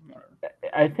guess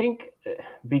I think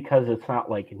because it's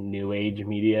not like new age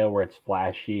media where it's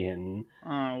flashy and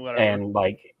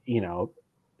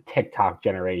TikTok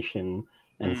generation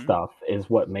and stuff is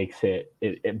what makes it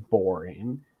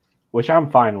boring, which I'm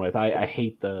fine with. I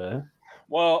hate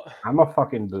I'm a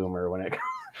fucking boomer when it comes.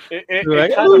 It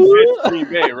kind of fits Green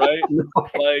Bay, right?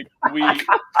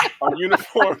 Our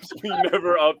uniforms, we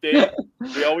never update.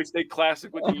 We always stay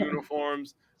classic with the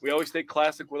uniforms. We always stay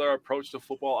classic with our approach to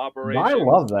football operations. I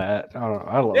love that.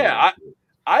 I love that.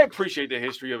 I appreciate the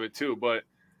history of it too, but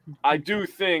I do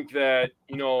think that,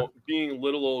 being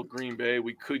little old Green Bay,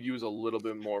 we could use a little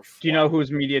bit more fun. Do you know whose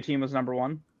media team was number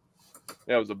 1?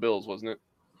 Yeah, it was the Bills, wasn't it?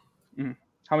 Mm.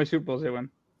 How many Super Bowls they win?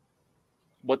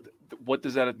 What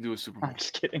does that have to do with Super Bowl? I'm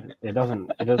just kidding. It doesn't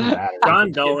matter.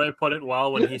 John Delray put it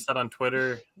well when he said on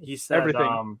Twitter, he said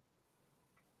everything.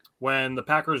 When the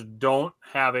Packers don't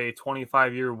have a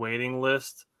 25-year waiting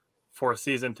list for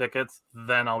season tickets,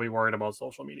 then I'll be worried about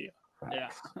social media. Yeah.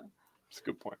 It's a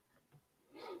good point.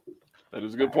 That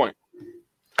is a good point.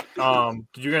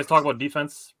 Did you guys talk about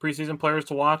defense preseason players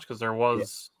to watch? Because there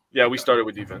was. Yeah, we started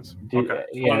with defense. Okay.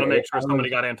 I want to make sure somebody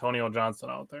got Antonio Johnson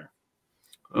out there.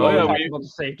 Oh, yeah. We about the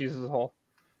safeties as a whole.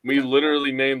 We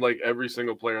literally named every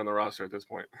single player on the roster at this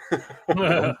point.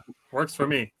 Works for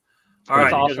me. All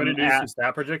right, awesome. you guys ready to do some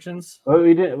stat predictions? Oh,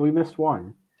 we missed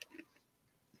one.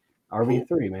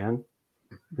 RB3, man.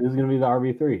 Who's going to be the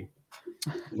RB3?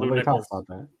 Nobody talks about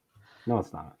that. No,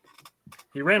 it's not.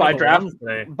 He ran by on draft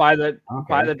Wednesday. by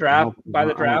the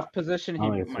draft position. He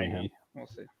might him. We'll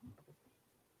see.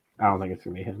 I don't think it's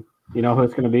going to be him. You know who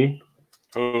it's going to be?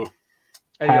 Who?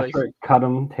 Patrick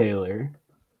Cudham Taylor.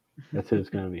 That's who it's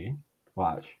going to be.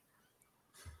 Watch.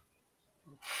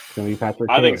 It's going to be Patrick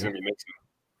Taylor. I think it's going to be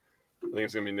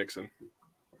Nixon.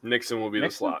 Nixon will be the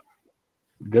slot.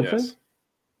 Goodson? Yes.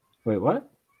 Wait,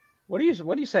 what? What are you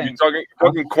saying? You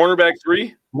talking cornerback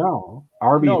 3? No.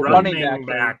 RB3. No, running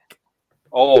back.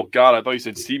 Oh, God. I thought you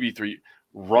said CB3.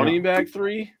 Running back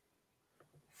 3?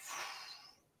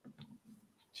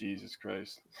 Jesus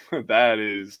Christ. That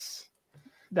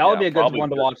would be a good probably one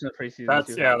to good. watch in the preseason.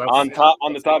 That's too. On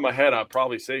the top of my head, I'd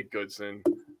probably say Goodson.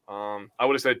 I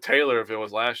would have said Taylor if it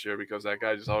was last year because that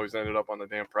guy just always ended up on the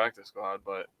damn practice squad.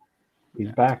 But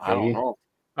He's back, I don't baby. know.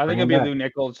 I think Bring it'd him be back. Lou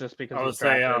Nichols just because I would he's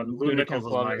say drafted. Lou Nichols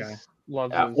is my guy.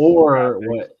 Loves his Or draft picks.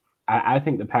 what? I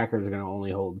think the Packers are going to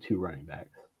only hold 2 running backs.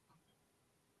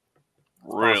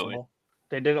 Really? Possible.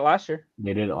 They did it last year.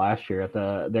 They did it last year at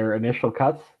their initial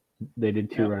cuts. They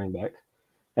did 2 Yeah. running backs,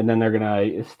 and then they're going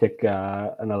to stick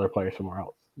another player somewhere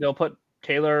else. They'll put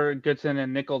Taylor, Goodson,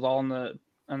 and Nichols all in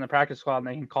the practice squad, and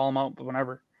they can call them out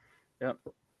whenever. Yep.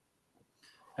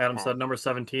 Adam said number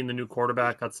 17, the new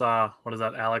quarterback. That's what is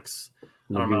that? Alex.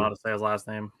 I don't know how to say his last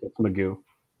name. It's Magoo.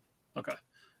 Okay.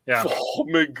 Yeah. Oh,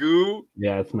 Magoo.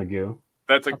 Yeah, it's Magoo.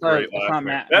 That's a great it's last not name.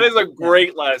 Matt. That is a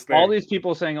great last name. All these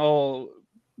people saying, "Oh,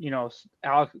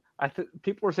 Alex."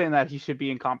 People were saying that he should be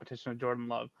in competition with Jordan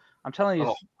Love. I'm telling you,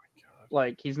 Oh,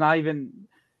 like he's not even.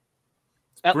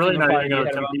 Really not even going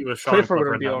to compete with Sean Clifford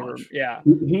Clifford would be that over. much. Yeah.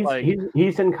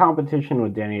 He's in competition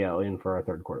with Danny Allen for our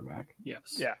third quarterback.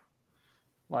 Yes. Yeah.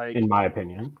 Like in my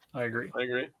opinion. I agree.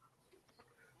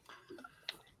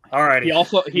 All right. He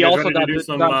also got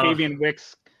Dontavian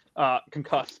Wicks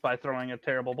concussed by throwing a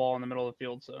terrible ball in the middle of the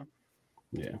field. So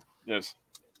yeah. Yes,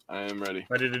 I am ready.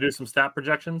 Ready to do some stat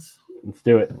projections? Let's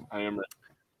do it. I am ready.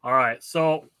 All right.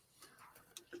 So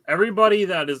everybody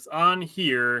that is on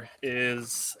here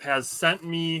has sent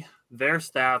me their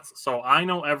stats, so I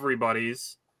know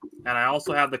everybody's, and I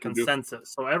also have the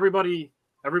consensus. So everybody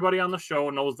on the show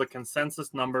knows the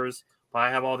consensus numbers, but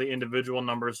I have all the individual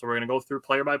numbers. So we're going to go through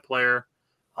player by player.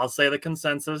 I'll say the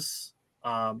consensus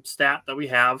stat that we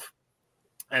have,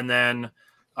 and then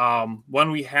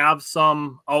when we have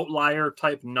some outlier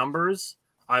type numbers,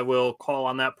 I will call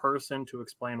on that person to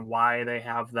explain why they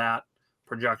have that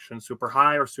projection super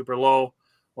high or super low.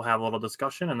 We'll have a little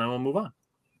discussion, and then we'll move on.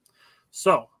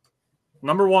 So,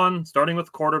 number 1, starting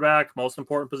with quarterback, most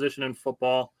important position in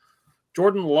football,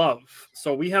 Jordan Love.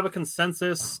 So we have a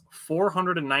consensus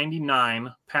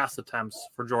 499 pass attempts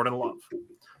for Jordan Love,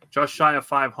 just shy of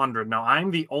 500. Now,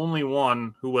 I'm the only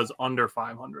one who was under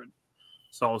 500.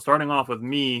 So starting off with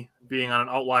me being on an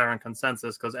outlier in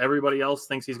consensus because everybody else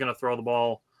thinks he's going to throw the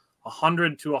ball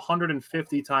 100 to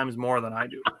 150 times more than I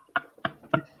do.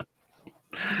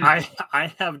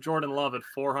 I have Jordan Love at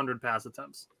 400 pass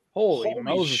attempts. Holy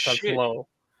Moses, that's low.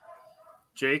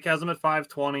 Jake has him at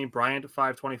 520, Bryant at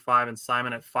 525, and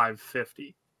Simon at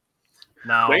 550.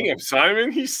 Now, damn,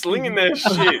 Simon, he's slinging that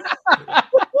shit.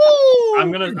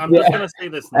 I'm just gonna say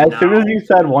this. As soon as you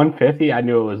said 150, I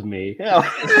knew it was me.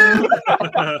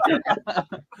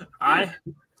 I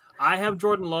have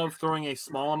Jordan Love throwing a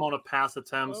small amount of pass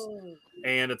attempts,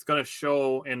 and it's going to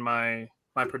show in my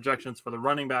projections for the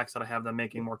running backs that I have them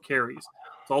making more carries.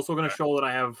 It's also going to show that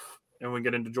I have, and we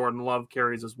get into Jordan Love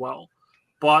carries as well.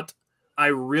 But I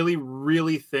really,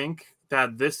 really think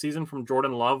that this season from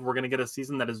Jordan Love, we're going to get a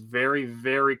season that is very,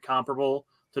 very comparable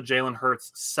to Jalen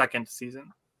Hurts' second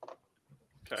season.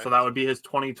 Okay. So that would be his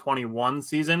 2021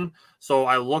 season. So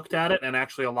I looked at it, and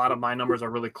actually a lot of my numbers are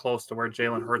really close to where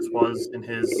Jalen Hurts was in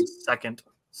his second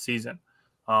season.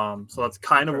 So that's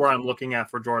kind of where I'm looking at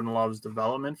for Jordan Love's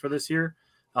development for this year.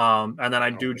 And then I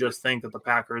do just think that the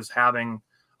Packers having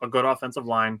a good offensive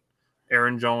line,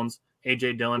 Aaron Jones,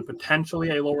 A.J. Dillon,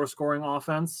 potentially a lower scoring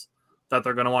offense, that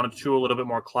they're going to want to chew a little bit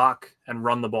more clock and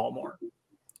run the ball more.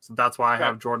 So that's why I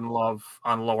have Jordan Love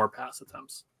on lower pass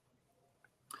attempts.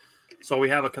 So we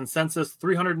have a consensus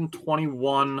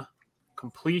 321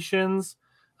 completions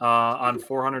on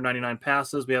 499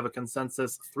 passes. We have a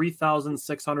consensus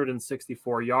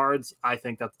 3,664 yards. I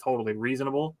think that's totally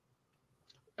reasonable.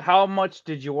 How much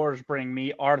did yours bring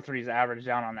me R3's average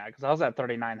down on that? Because I was at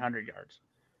 3,900 yards.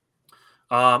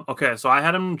 Okay, so I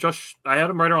had him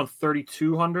right around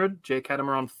 3,200. Jake had him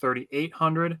around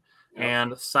 3,800.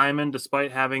 And Simon,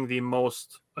 despite having the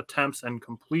most attempts and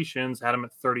completions, had him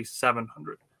at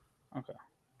 3,700. Okay.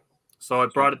 So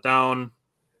it brought it down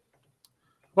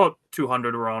about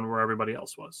 200 around where everybody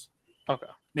else was. Okay.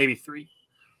 Maybe 3.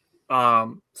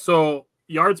 So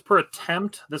yards per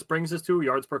attempt, this brings us to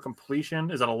yards per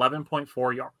completion is at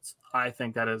 11.4 yards. I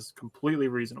think that is completely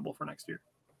reasonable for next year,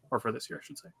 or for this year, I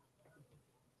should say.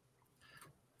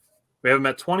 We have him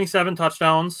at 27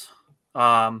 touchdowns.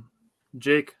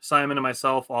 Jake, Simon, and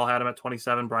myself all had him at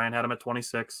 27. Brian had him at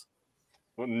 26.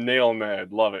 Nail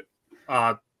mad. Love it.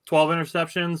 12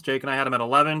 interceptions. Jake and I had him at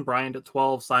 11. Brian at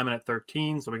 12. Simon at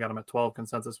 13. So we got him at 12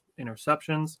 consensus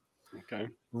interceptions. Okay.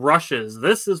 Rushes.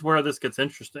 This is where this gets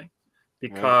interesting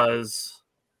because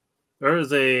there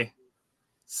is a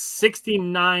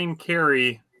 69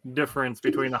 carry difference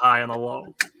between the high and the low.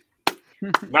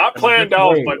 Not planned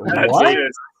out, Wait, but that's what?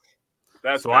 it.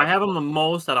 That's So I have him the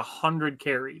most at 100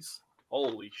 carries.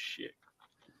 Holy shit.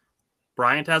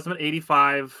 Bryant has him at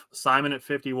 85, Simon at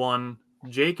 51,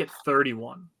 Jake at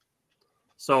 31.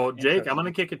 So, Jake, I'm going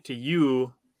to kick it to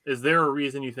you. Is there a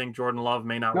reason you think Jordan Love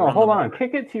may not No, run hold the on. ball?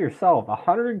 Kick it to yourself.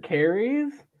 100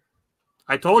 carries?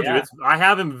 I told you, Yeah. I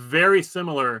have him very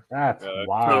similar That's Yeah,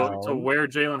 wild. to where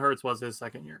Jalen Hurts was his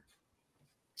second year.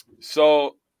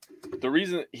 So the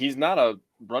reason he's not a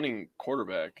running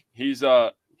quarterback, he's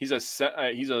a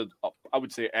I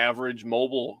would say average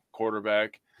mobile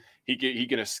quarterback. He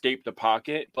can escape the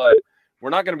pocket, but we're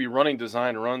not going to be running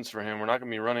design runs for him. We're not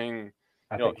going to be running.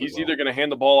 He's either going to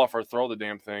hand the ball off or throw the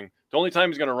damn thing. The only time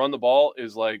he's going to run the ball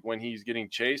is like when he's getting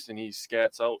chased and he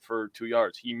scats out for 2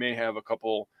 yards. He may have a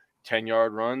couple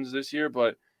 10-yard runs this year,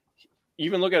 but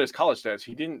even look at his college stats.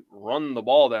 He didn't run the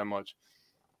ball that much.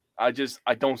 I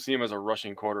don't see him as a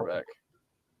rushing quarterback.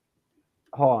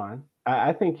 Hold on.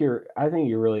 I think you're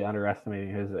really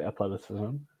underestimating his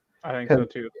athleticism. I think so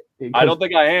too. I don't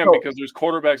think I am because there's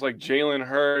quarterbacks like Jalen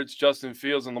Hurts, Justin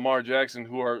Fields, and Lamar Jackson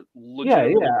who are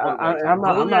legitimately quarterbacks. I'm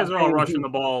Those guys not are all saying rushing the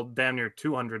ball damn near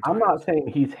 200 times. I'm not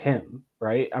saying he's him,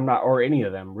 right? I'm not, or any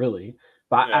of them really.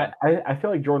 But Yeah. I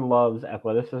feel like Jordan Love's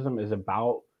athleticism is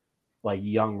about like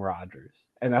young Rodgers,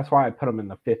 and that's why I put him in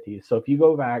the 50s. So if you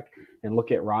go back and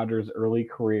look at Rodgers' early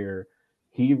career,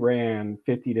 he ran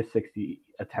 50 to 60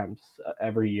 attempts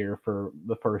every year for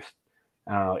the first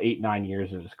 8-9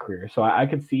 years of his career. So I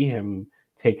could see him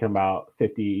taking about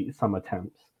 50 some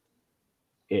attempts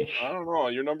ish. I don't know.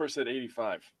 Your number said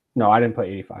 85. No, I didn't put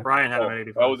 85. Brian had him at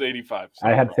 85. That was 85. So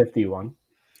I had 51.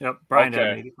 Yep, Brian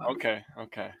had him at Okay. 85.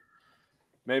 Okay.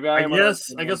 Maybe I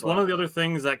guess one of the other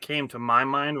things that came to my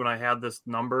mind when I had this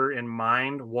number in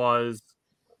mind was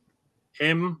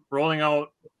him rolling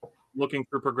out, looking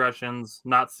through progressions,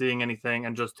 not seeing anything,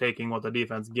 and just taking what the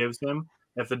defense gives him.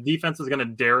 If the defense is going to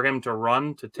dare him to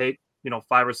run to take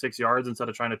 5 or 6 yards instead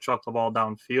of trying to chuck the ball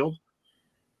downfield,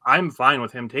 I'm fine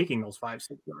with him taking those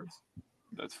 5-6 yards.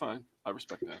 That's fine. I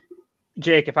respect that.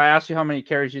 Jake, if I asked you how many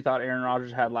carries you thought Aaron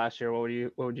Rodgers had last year, what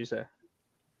would you say?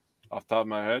 Off the top of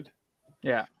my head,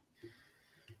 Yeah.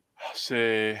 I'll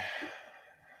say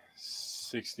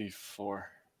 64.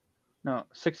 No,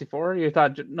 64. You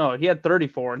thought no, he had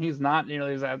 34, and he's not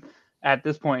nearly as at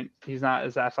this point. He's not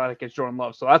as athletic as Jordan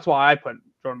Love, so that's why I put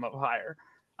Jordan Love higher.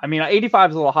 I mean,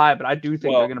 85 is a little high, but I do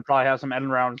think they're going to probably have some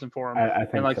end rounds for him I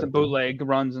think and like so, some bootleg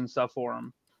runs and stuff for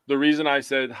him. The reason I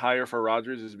said higher for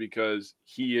Rodgers is because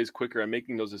he is quicker at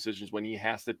making those decisions when he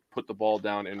has to put the ball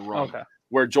down and run. Okay.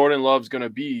 Where Jordan Love's going to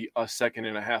be a second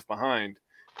and a half behind,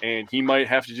 and he might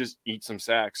have to just eat some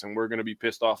sacks, and we're going to be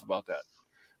pissed off about that.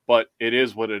 But it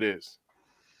is what it is.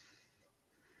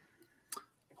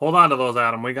 Hold on to those,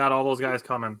 Adam. We got all those guys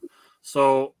coming.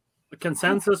 So the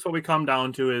consensus, what we come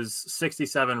down to is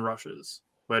 67 rushes,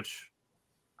 which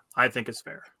I think is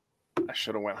fair. I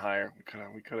should have went higher.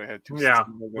 We could have had 2. Yeah,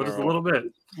 but just a little bit.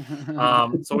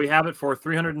 So we have it for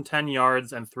 310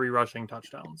 yards and 3 rushing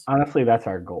touchdowns. Honestly, that's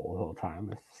our goal the whole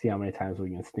time. Is to see how many times we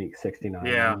can sneak 69.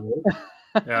 Yeah.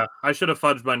 Yeah, I should have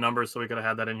fudged my numbers so we could have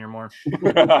had that in here more.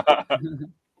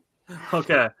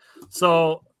 Okay,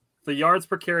 so the yards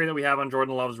per carry that we have on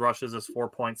Jordan Love's rushes is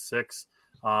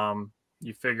 4.6.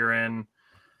 You figure in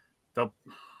they'll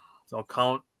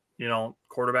count,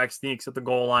 quarterback sneaks at the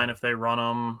goal line if they run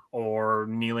them, or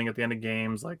kneeling at the end of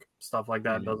games, like stuff like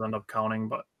that does end up counting.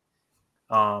 But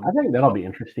I think that'll be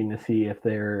interesting to see if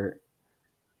they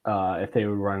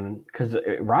would run, because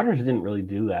Rodgers didn't really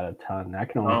do that a ton. I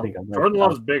can only think of Jordan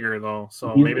Love's bigger though,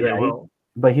 so maybe they will.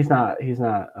 But he's not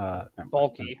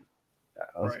Bulky.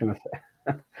 I was gonna say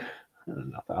nothing.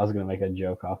 I was gonna make a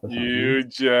joke off of something. You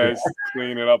just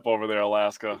clean it up over there,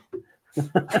 Alaska.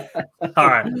 All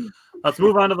right, let's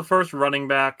move on to the first running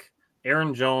back,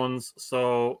 Aaron Jones.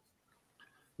 So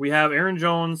we have Aaron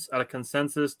Jones at a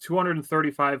consensus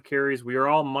 235 carries. We are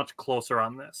all much closer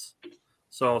on this.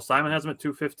 So Simon has him at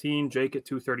 215, Jake at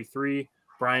 233,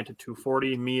 Bryant at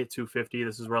 240, me at 250.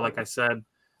 This is where, like I said,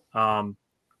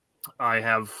 I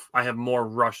have more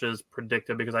rushes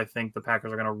predicted because I think the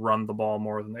Packers are going to run the ball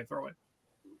more than they throw it.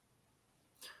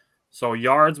 So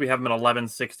yards, we have them at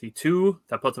 1162.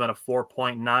 That puts them at a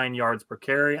 4.9 yards per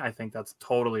carry. I think that's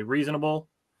totally reasonable.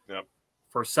 Yep.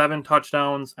 For 7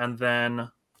 touchdowns. And then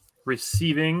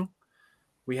receiving,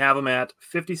 we have them at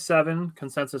 57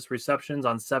 consensus receptions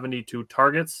on 72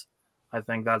 targets. I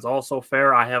think that's also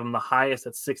fair. I have them the highest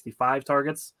at 65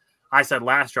 targets. I said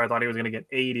last year I thought he was going to get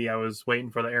 80. I was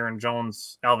waiting for the Aaron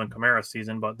Jones, Alvin Kamara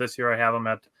season. But this year I have him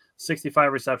at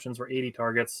 65 receptions for 80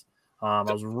 targets. I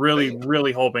was really,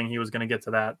 really hoping he was going to get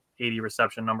to that 80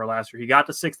 reception number last year. He got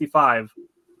to 65,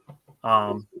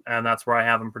 and that's where I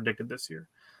have him predicted this year.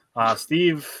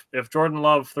 Steve, if Jordan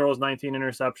Love throws 19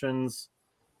 interceptions,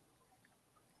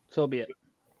 so be it.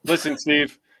 Listen,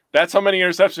 Steve, that's how many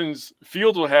interceptions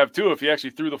Fields will have too if he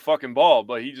actually threw the fucking ball,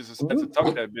 but he just has to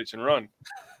tuck that bitch and run.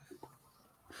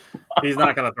 He's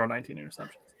not going to throw 19 interceptions.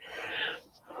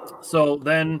 So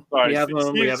then we have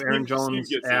Aaron Jones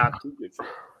at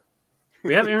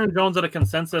we have Aaron Jones at a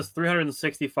consensus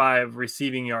 365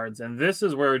 receiving yards, and this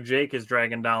is where Jake is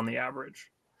dragging down the average.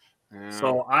 Yeah.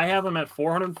 So I have him at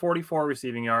 444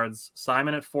 receiving yards,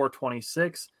 Simon at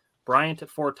 426, Bryant at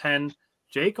 410.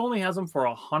 Jake only has him for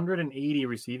 180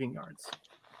 receiving yards.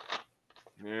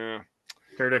 Yeah.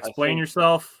 Care to explain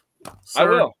yourself,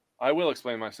 sir? I will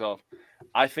explain myself.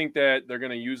 I think that they're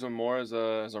going to use him more as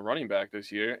a running back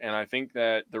this year, and I think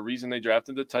that the reason they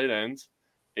drafted the tight ends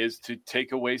is to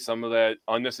take away some of that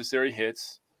unnecessary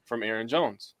hits from Aaron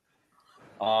Jones.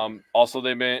 Also,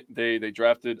 they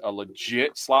drafted a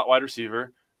legit slot wide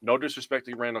receiver. No disrespect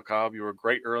to Randall Cobb, you were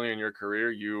great early in your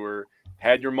career. You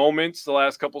had your moments the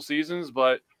last couple seasons,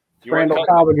 but you Randall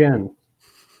Cobb again.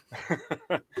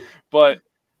 But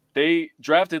they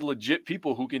drafted legit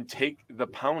people who can take the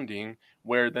pounding,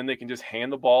 where then they can just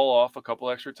hand the ball off a couple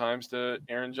extra times to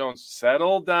Aaron Jones.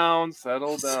 Settle down.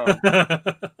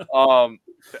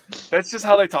 That's just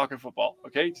how they talk in football.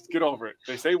 Okay, just get over it.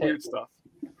 They say weird stuff.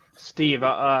 Steve,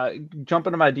 jump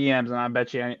into my DMs, and I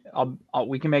bet you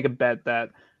we can make a bet that,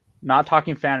 not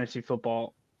talking fantasy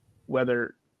football,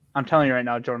 whether I'm telling you right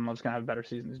now, Jordan Love's gonna have a better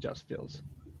season than Justin Fields.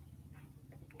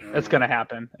 It's gonna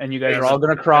happen, and you guys are all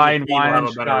gonna cry and whine. Have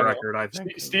a better record, I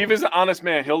think. Steve is an honest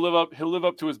man. He'll live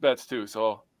up to his bets too.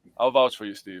 So I'll vouch for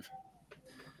you, Steve.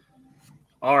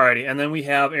 Alrighty, and then we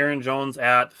have Aaron Jones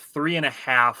at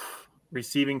 3.5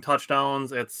 receiving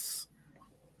touchdowns. It's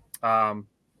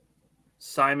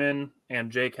Simon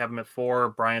and Jake have him at 4.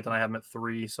 Bryant and I have him at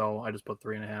 3, so I just put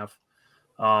 3.5.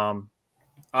 On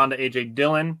to AJ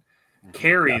Dillon.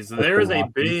 Carries. There's a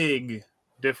big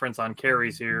difference on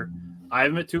carries here. I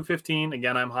have him at 215.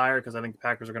 Again, I'm higher because I think the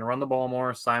Packers are going to run the ball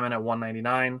more. Simon at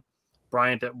 199,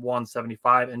 Bryant at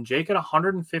 175, and Jake at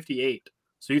 158.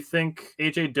 So you think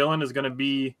AJ Dillon is going to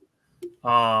be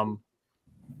a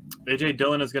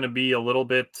little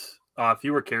bit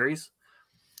fewer carries?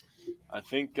 I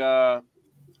think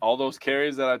all those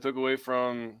carries that I took away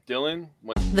from Dillon.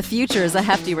 The future is a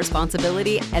hefty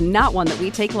responsibility and not one that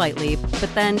we take lightly.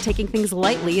 But then taking things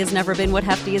lightly has never been what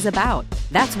Hefty is about.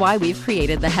 That's why we've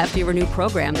created the Hefty Renew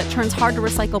program that turns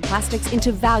hard-to-recycle plastics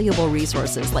into valuable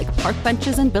resources like park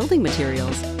benches and building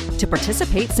materials. To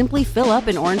participate, simply fill up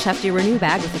an orange Hefty Renew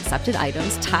bag with accepted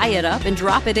items, tie it up, and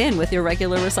drop it in with your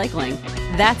regular recycling.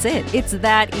 That's it. It's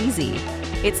that easy.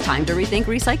 It's time to rethink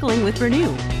recycling with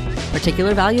Renew.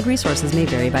 Particular valued resources may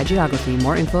vary by geography.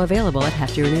 More info available at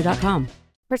heftyrenew.com.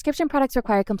 Prescription products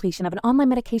require completion of an online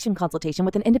medication consultation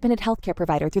with an independent healthcare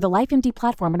provider through the LifeMD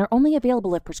platform and are only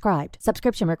available if prescribed.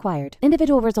 Subscription required.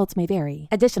 Individual results may vary.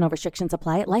 Additional restrictions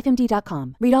apply at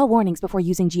lifemd.com. Read all warnings before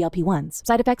using GLP-1s.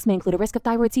 Side effects may include a risk of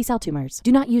thyroid C-cell tumors.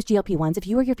 Do not use GLP-1s if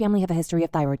you or your family have a history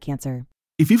of thyroid cancer.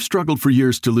 If you've struggled for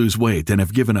years to lose weight and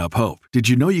have given up hope, did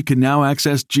you know you can now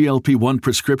access GLP-1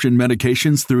 prescription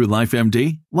medications through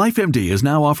LifeMD? LifeMD is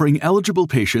now offering eligible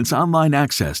patients online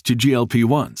access to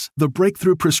GLP-1s, the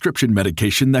breakthrough prescription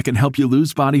medication that can help you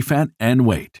lose body fat and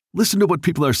weight. Listen to what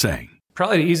people are saying.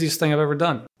 Probably the easiest thing I've ever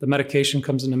done. The medication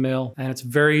comes in the mail, and it's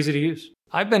very easy to use.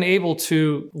 I've been able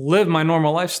to live my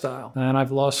normal lifestyle, and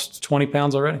I've lost 20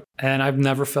 pounds already, and I've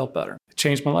never felt better. It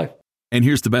changed my life. And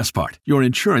here's the best part. Your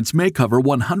insurance may cover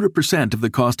 100% of the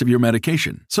cost of your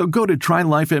medication. So go to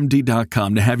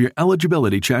TryLifeMD.com to have your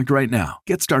eligibility checked right now.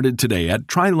 Get started today at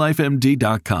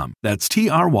TryLifeMD.com. That's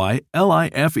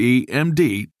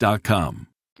TryLifeMD.com.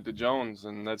 To Jones,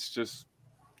 and that's just,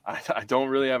 I don't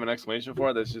really have an explanation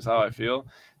for it. That's just how I feel.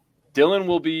 Dillon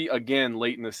will be, again,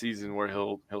 late in the season where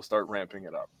he'll start ramping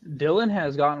it up. Dillon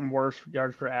has gotten worse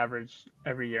yards per average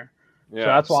every year. Yeah, so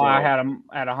that's why I had him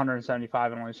at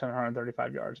 175 and only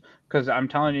 735 yards. Because I'm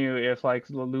telling you, if like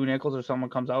Lou Nichols or someone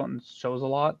comes out and shows a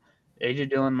lot, AJ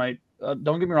Dillon might.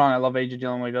 Don't get me wrong, I love AJ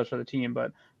Dillon what he does for the team,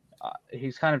 but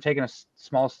he's kind of taken a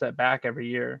small step back every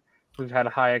year. We've had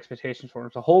high expectations for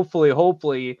him. So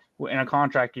hopefully, in a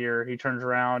contract year, he turns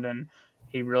around and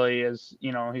he really is.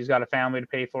 He's got a family to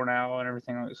pay for now and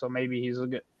everything. So maybe he's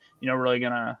really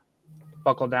gonna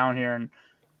buckle down here and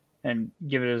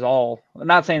give it his all. I'm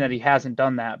not saying that he hasn't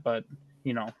done that, but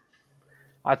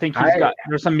I think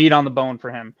there's some meat on the bone for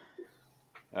him.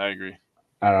 I agree.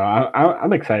 I don't know.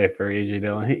 I'm excited for AJ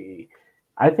Dillon.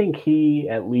 I think he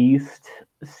at least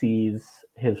sees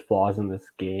his flaws in this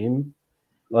game.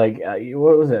 Like,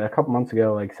 what was it? A couple months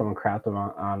ago, like someone crapped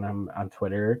on him on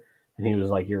Twitter, and he was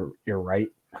like, "You're right."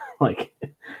 Like,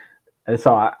 and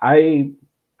so I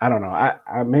don't know.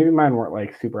 I maybe mine weren't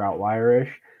like super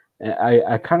outlierish. And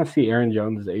I kind of see Aaron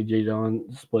Jones, AJ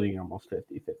Dillon splitting almost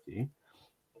 50-50.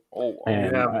 Oh, And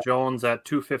you have Jones at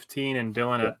 215 and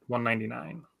Dillon at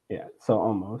 199. Yeah, so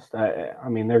almost. I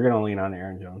mean, they're going to lean on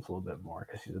Aaron Jones a little bit more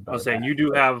because he's a better. I was saying you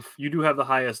do have the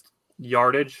highest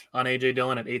yardage on AJ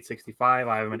Dillon at 865.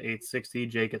 I have him at 860.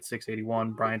 Jake at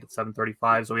 681. Bryant at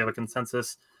 735. So we have a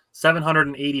consensus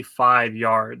 785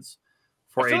 yards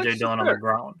for AJ Dillon on the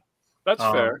ground. That's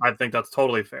fair. I think that's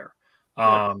totally fair.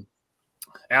 Yeah.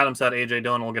 Adam said AJ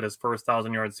Dillon will get his first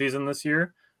 1,000-yard season this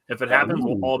year. If it happens,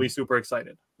 we'll all be super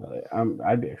excited.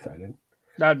 I'd be excited.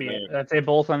 That'd be it. If they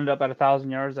both ended up at 1,000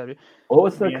 yards, that'd be. What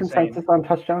was the consensus on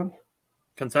touchdowns?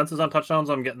 Consensus on touchdowns,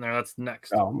 I'm getting there. That's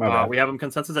next. Oh, my bad. We have him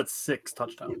consensus at 6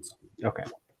 touchdowns. Okay.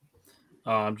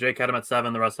 Jake had him at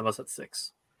 7. The rest of us at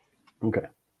 6. Okay.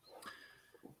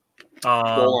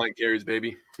 Goal line carries,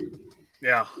 baby.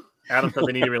 Yeah. Adam said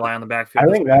they need to rely on the backfield.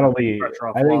 I think that'll be.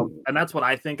 And that's what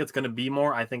I think it's going to be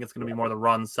more. I think it's going to be more the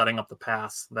run setting up the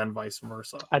pass than vice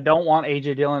versa. I don't want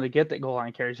AJ Dillon to get the goal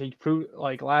line carries. He proved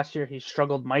like last year he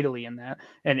struggled mightily in that,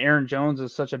 and Aaron Jones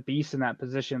is such a beast in that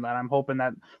position that I'm hoping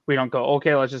that we don't go,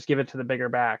 okay, let's just give it to the bigger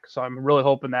back. So I'm really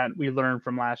hoping that we learn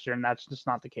from last year, and that's just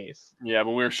not the case. Yeah,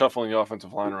 but we were shuffling the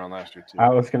offensive line around last year too. I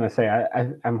was gonna say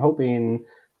I'm hoping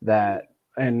that.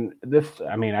 And this,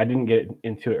 I mean, I didn't get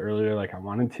into it earlier like I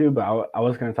wanted to, but I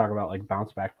was going to talk about like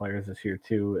bounce back players this year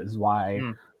too. Is why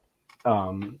we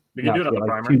can do it on the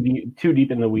primer. Too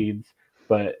deep in the weeds,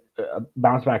 but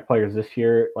bounce back players this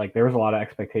year, like there was a lot of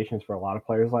expectations for a lot of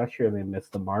players last year, and they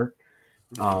missed the mark.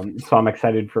 So I'm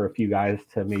excited for a few guys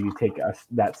to maybe take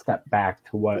that step back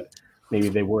to what maybe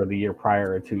they were the year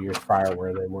prior or 2 years prior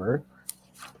where they were.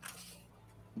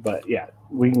 But yeah,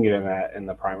 we can get in that in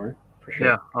the primer. For sure.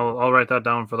 Yeah, I'll write that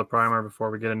down for the primer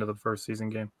before we get into the first season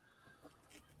game.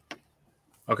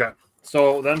 Okay,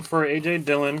 so then for AJ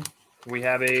Dillon, we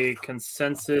have a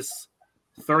consensus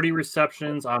 30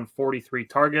 receptions on 43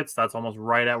 targets. That's almost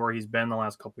right at where he's been the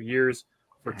last couple of years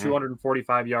for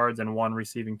 245 yards and 1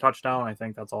 receiving touchdown. I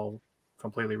think that's all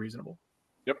completely reasonable.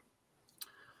 Yep.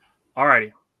 All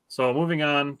righty. So moving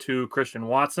on to Christian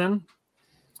Watson,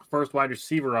 first wide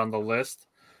receiver on the list.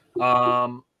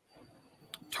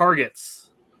 Targets,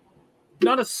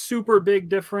 not a super big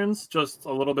difference, just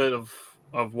a little bit of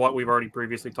what we've already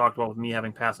previously talked about with me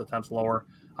having pass attempts lower.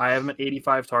 I have him at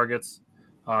 85 targets,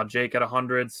 Jake at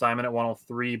 100, Simon at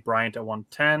 103, Bryant at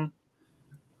 110.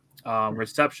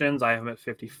 Receptions, I have him at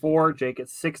 54, Jake at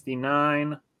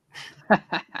 69,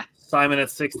 Simon at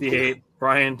 68,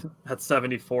 Bryant at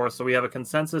 74. So we have a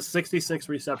consensus 66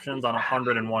 receptions on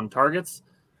 101 targets.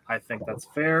 I think that's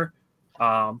fair.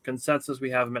 Consensus,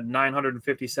 we have him at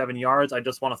 957 yards. I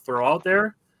just want to throw out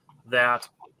there that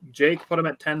Jake put him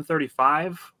at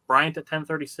 1035, Bryant at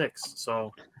 1036.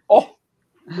 So,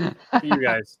 you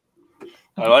guys.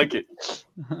 I like it.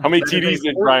 How many TDs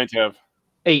did Bryant have?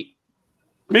 8.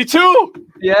 Me too.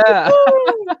 Yeah.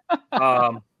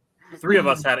 3 of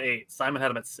us had 8. Simon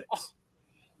had him at 6.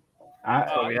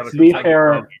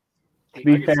 To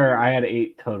be fair, I had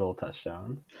 8 total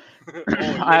touchdowns.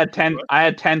 I had 10. I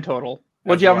had 10 total.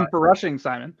 What'd you have him for rushing,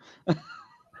 Simon?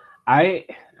 I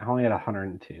only had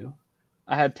 102.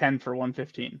 I had 10 for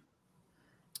 115.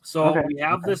 So we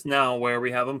have this now where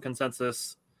we have him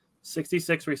consensus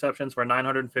 66 receptions for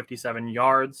 957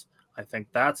 yards. I think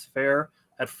that's fair.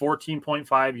 At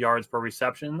 14.5 yards per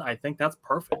reception, I think that's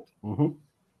perfect. Mm-hmm.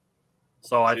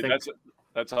 So I think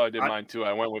that's how I did mine too.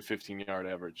 I went with 15-yard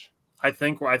average. I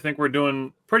think we're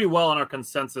doing pretty well on our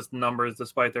consensus numbers,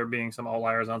 despite there being some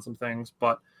outliers on some things.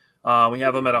 But we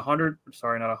have them at 100.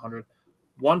 Sorry, not 100.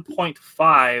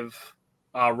 1.5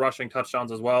 rushing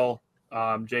touchdowns as well.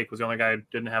 Jake was the only guy who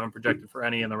didn't have him projected for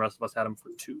any, and the rest of us had him for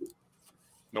 2.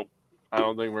 Nope, I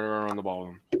don't think we're going to run the ball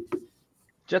with him.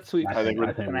 Jet sweep. I think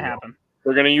it's going to happen.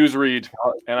 They're going to use Reed,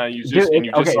 and you just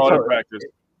saw it in practice.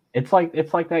 It's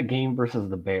like that game versus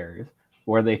the Bears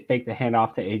where they faked the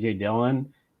handoff to AJ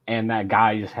Dillon, and that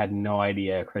guy just had no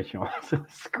idea Christian was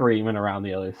screaming around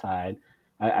the other side.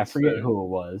 I forget who it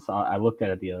was. I looked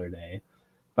at it the other day,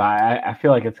 but I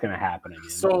feel like it's going to happen again.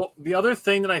 So the other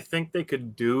thing that I think they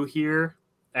could do here,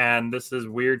 and this is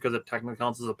weird because it technically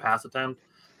counts as a pass attempt,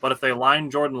 but if they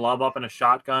line Jordan Love up in a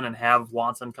shotgun and have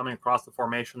Watson coming across the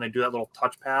formation, they do that little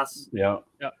touch pass. Yeah.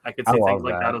 I could see things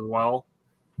like that as well.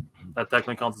 That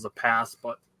technically counts as a pass,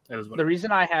 but It is what The it is.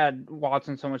 reason I had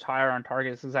Watson so much higher on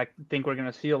targets is I think we're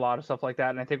going to see a lot of stuff like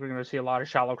that, and I think we're going to see a lot of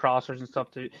shallow crossers and stuff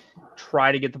to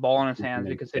try to get the ball in his hands.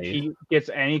 Make Because if space. he gets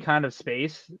any kind of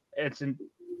space, it's in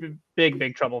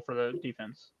big trouble for the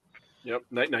defense. Yep.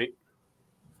 Night.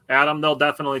 Adam, they'll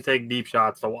definitely take deep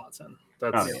shots to Watson.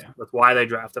 That's why they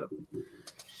drafted him.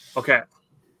 Okay.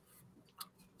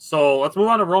 So let's move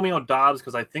on to Romeo Doubs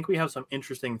because I think we have some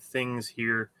interesting things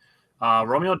here.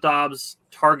 Romeo Doubs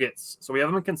targets. So we have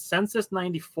him in consensus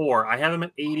 94. I have him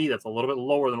at 80. That's a little bit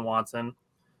lower than Watson.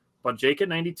 But Jake at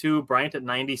 92, Bryant at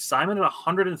 90, Simon at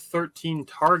 113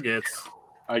 targets.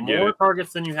 More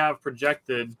targets than you have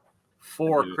projected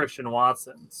for Christian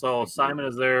Watson. So Simon,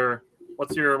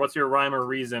 what's your rhyme or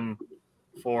reason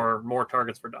for more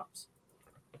targets for Doubs?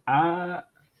 I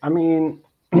mean,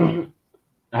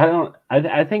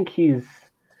 I think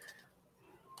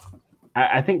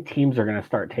I think teams are going to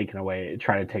start trying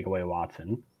to take away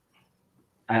Watson.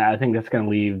 I think that's going to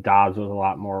leave Doubs with a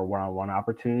lot more one-on-one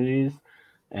opportunities.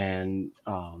 And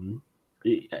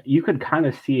you could kind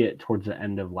of see it towards the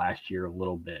end of last year a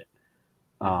little bit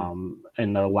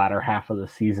in the latter half of the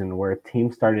season where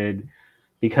teams started,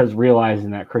 because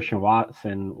realizing that Christian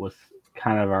Watson was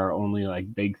kind of our only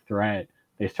like big threat,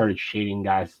 they started shading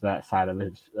guys to that side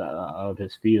of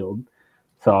his field.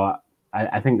 So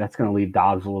I think that's going to leave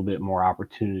Doubs a little bit more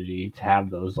opportunity to have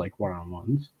those like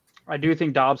one-on-ones. I do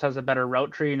think Doubs has a better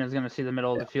route tree and is going to see the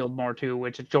middle of the field more too,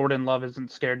 which Jordan Love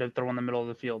isn't scared to throw in the middle of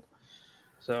the field.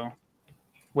 So,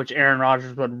 which Aaron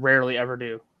Rodgers would rarely ever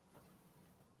do.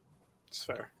 It's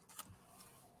fair.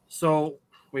 So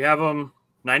we have him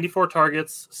 94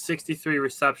 targets, 63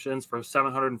 receptions for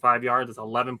 705 yards. It's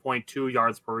 11.2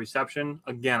 yards per reception.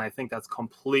 Again, I think that's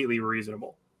completely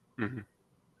reasonable. Mm-hmm.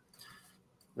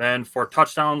 Then for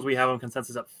touchdowns, we have him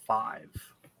consensus at 5.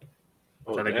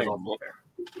 Oh, I think dang. is also fair.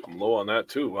 I'm low on that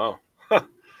too. Wow.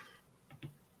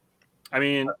 I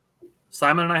mean,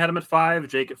 Simon and I had him at 5,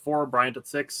 Jake at 4, Bryant at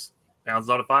 6, Bounds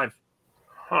out at 5.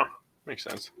 Huh. Makes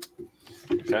sense.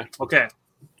 Okay.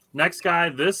 Next guy,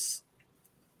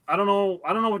 I don't know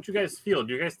what you guys feel.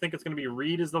 Do you guys think it's going to be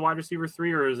Reed as the wide receiver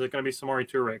 3, or is it going to be Samori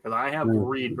Toure? Because I have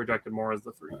Reed projected more as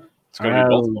the 3. It's going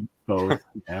to be both.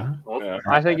 Yeah.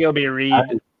 I think it'll be Reed.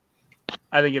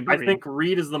 I think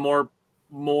Reed is the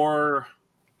more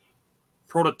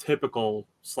prototypical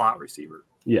slot receiver.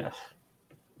 Yes.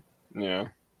 Yeah.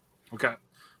 Okay.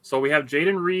 So we have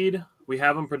Jaden Reed. We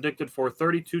have him predicted for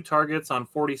 32 targets on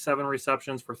 47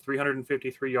 receptions for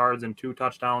 353 yards and 2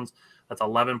 touchdowns. That's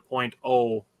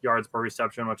 11.0 yards per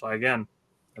reception, which I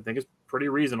think is pretty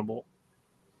reasonable.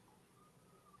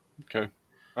 Okay.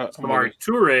 Samori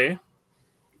Toure,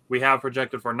 we have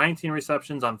projected for 19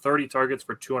 receptions on 30 targets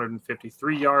for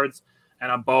 253 yards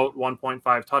and about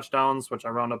 1.5 touchdowns, which I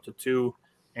round up to 2,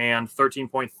 and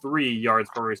 13.3 yards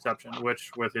per reception,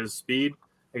 which with his speed,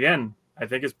 again, I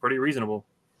think is pretty reasonable.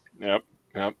 Yep.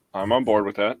 I'm on board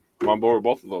with that. I'm on board with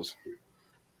both of those.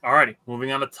 All righty.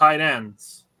 Moving on to tight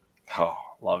ends. Oh,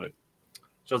 love it.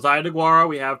 Josiah DeGuara,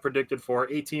 we have predicted for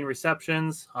 18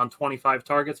 receptions on 25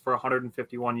 targets for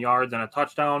 151 yards and a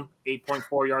touchdown,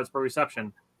 8.4 yards per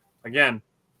reception. Again,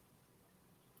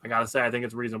 I got to say, I think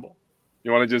it's reasonable.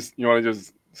 You want to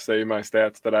just say my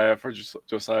stats that I have for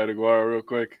Josiah DeGuara real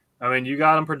quick? I mean, you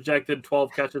got him projected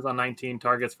 12 catches on 19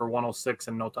 targets for 106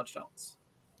 and no touchdowns.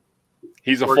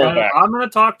 He's a fullback. I'm going to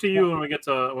talk to you when we get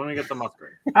to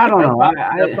Musgrave. I don't know.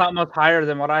 That's not much higher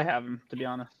than what I have him, to be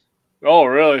honest. Oh,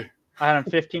 really? I had him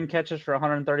 15 catches for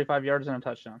 135 yards and a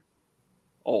touchdown.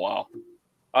 Oh, wow.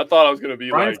 I thought I was going to be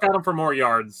Brian's got him for more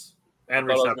yards and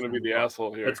receptions. I was going to be the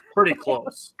asshole here. It's pretty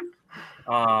close.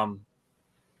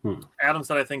 Adam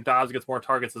said, I think Doubs gets more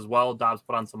targets as well. Doubs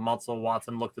put on some muscle.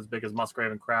 Watson looked as big as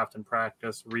Musgrave and Kraft in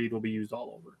practice. Reed will be used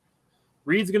all over.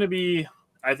 Reed's going to be,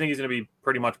 I think he's going to be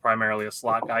pretty much primarily a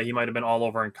slot guy. He might have been all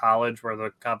over in college where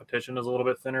the competition is a little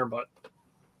bit thinner, but.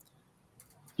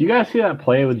 You guys see that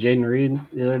play with Jaden Reed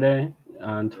the other day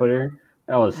on Twitter?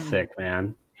 That was sick,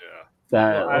 man. Yeah.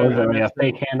 That was like a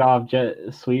fake handoff jet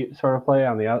sweep sort of play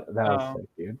on the other. That was sick,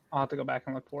 dude. I'll have to go back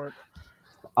and look for it.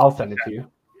 I'll send it to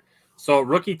you. So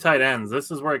rookie tight ends,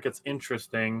 this is where it gets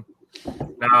interesting.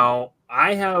 Now,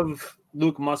 I have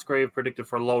Luke Musgrave predicted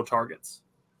for low targets.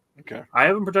 Okay. I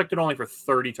have him projected only for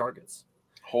 30 targets.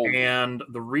 Holy. And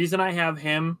the reason I have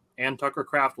him and Tucker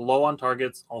Kraft low on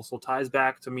targets also ties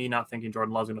back to me not thinking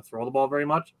Jordan Love's going to throw the ball very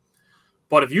much.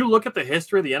 But if you look at the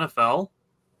history of the NFL,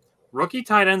 rookie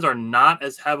tight ends are not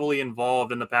as heavily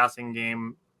involved in the passing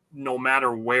game no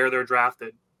matter where they're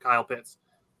drafted. Kyle Pitts.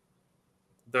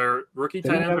 Their rookie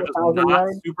tight ends are just not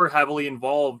super heavily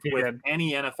involved with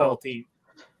any NFL team,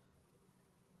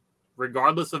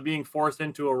 regardless of being forced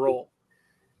into a role.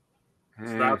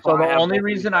 So the only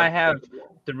reason I have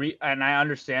and I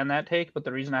understand that take, but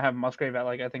the reason I have Musgrave at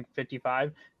I think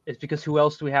 55 is because who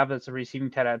else do we have that's a receiving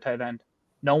tight end?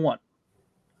 No one.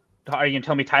 Are you gonna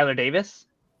tell me Tyler Davis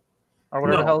or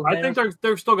whatever the hell? I think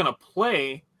they're still gonna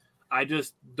play. I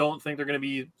just don't think they're gonna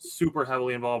be super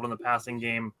heavily involved in the passing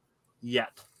game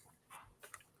yet.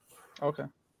 Okay.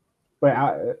 Wait,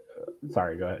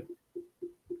 sorry. Go ahead.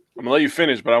 I'm gonna let you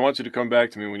finish, but I want you to come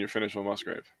back to me when you're finished with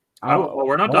Musgrave. Well,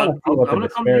 we're not done. I'm going to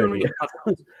come to you when we get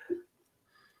touchdowns.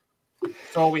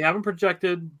 So we have him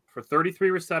projected for 33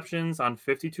 receptions on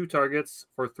 52 targets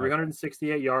for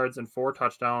 368 yards and 4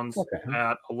 touchdowns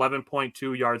at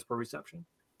 11.2 yards per reception.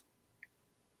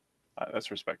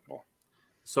 That's respectable.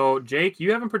 So, Jake,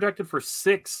 you have him projected for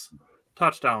 6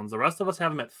 touchdowns. The rest of us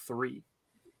have him at 3.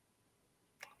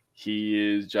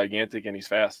 He is gigantic and he's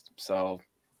fast. So,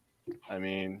 I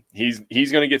mean, he's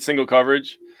going to get single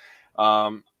coverage.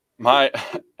 And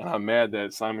I'm mad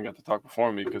that Simon got to talk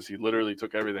before me because he literally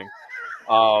took everything.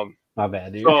 My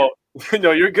bad, dude. So,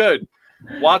 no, you're good.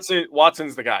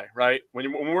 Watson's the guy, right?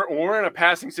 When we're in a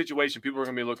passing situation, people are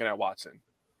going to be looking at Watson.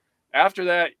 After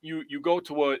that, you go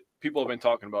to what people have been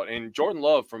talking about. And Jordan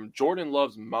Love, from Jordan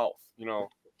Love's mouth,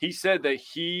 he said that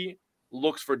he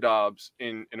looks for Dobbs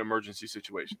in emergency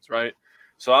situations, right?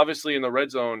 So obviously in the red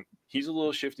zone, he's a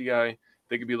little shifty guy.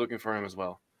 They could be looking for him as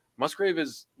well. Musgrave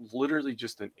is literally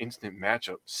just an instant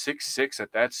matchup. 6'6"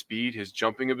 at that speed, his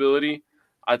jumping ability,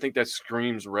 I think that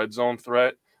screams red zone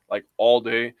threat all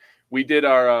day. We did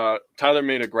our Tyler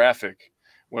made a graphic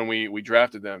when we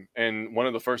drafted them, and one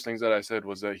of the first things that I said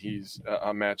was that he's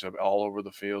a matchup all over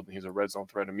the field. He's a red zone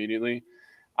threat immediately.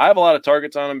 I have a lot of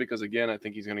targets on him because, again, I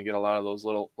think he's going to get a lot of those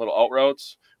little out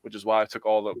routes, which is why I took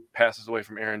all the passes away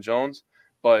from Aaron Jones.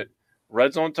 But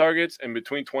red zone targets, and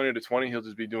between 20 to 20, he'll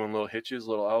just be doing little hitches,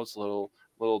 little outs, little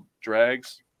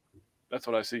drags. That's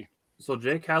what I see. So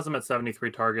Jake has him at 73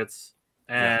 targets,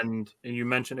 and you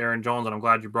mentioned Aaron Jones, and I'm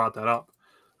glad you brought that up.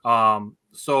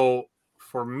 So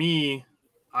for me,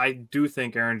 I do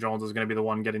think Aaron Jones is going to be the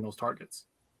one getting those targets.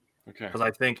 Okay. Because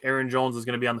I think Aaron Jones is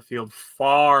going to be on the field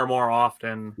far more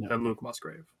often than Luke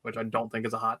Musgrave, which I don't think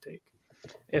is a hot take.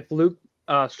 If Luke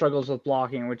struggles with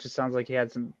blocking, which it sounds like he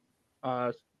had some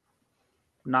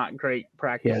not great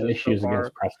practices. Yeah, issues so far.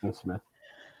 against Preston Smith.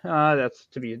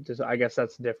 I guess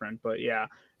that's different, but yeah,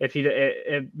 if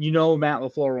Matt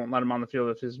LaFleur won't let him on the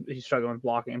field if he's struggling with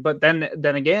blocking, but then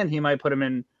again, he might put him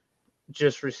in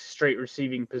just straight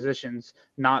receiving positions,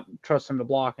 not trust him to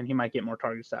block, and he might get more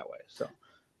targets that way. So,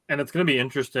 and it's going to be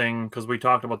interesting because we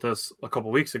talked about this a couple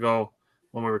weeks ago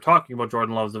when we were talking about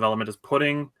Jordan Love's development, is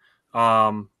putting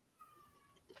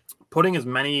as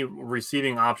many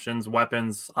receiving options,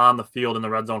 weapons on the field in the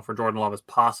red zone for Jordan Love as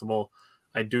possible.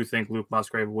 I do think Luke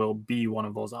Musgrave will be one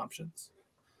of those options.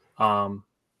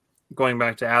 Going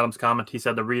back to Adam's comment, he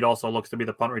said the Reed also looks to be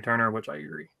the punt returner, which I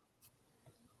agree.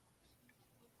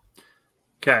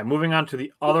 Okay, moving on to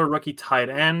the other rookie tight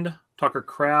end, Tucker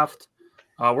Kraft.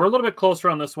 We're a little bit closer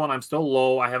on this one. I'm still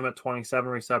low. I have him at 27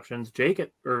 receptions. Jake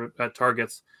at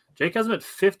targets. Jake has him at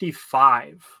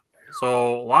 55.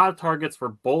 So a lot of targets for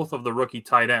both of the rookie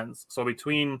tight ends. So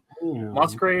between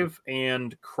Musgrave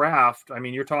and Kraft, I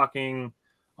mean, you're talking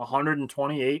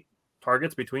 128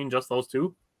 targets between just those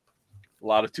two. A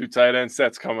lot of 2 tight end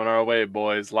sets coming our way,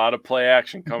 boys. A lot of play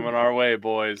action coming our way,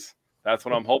 boys. That's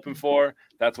what I'm hoping for.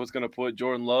 That's what's going to put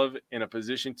Jordan Love in a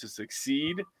position to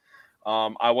succeed.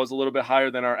 I was a little bit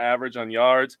higher than our average on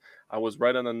yards. I was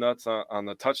right on the nuts on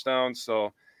the touchdowns.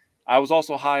 So I was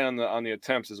also high on the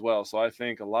attempts as well. So I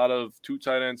think a lot of 2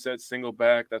 tight end sets, single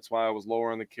back. That's why I was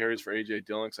lower on the carries for A.J.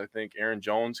 Dillon. I think Aaron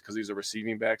Jones, because he's a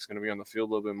receiving back, is going to be on the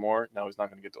field a little bit more. Now he's not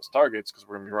going to get those targets because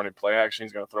we're going to be running play action.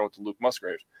 He's going to throw it to Luke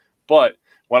Musgrave. But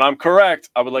when I'm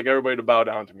correct, I would like everybody to bow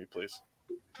down to me, please.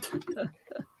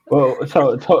 Well,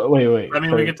 so wait. I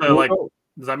mean, we get to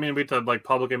does that mean we get to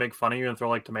publicly make fun of you and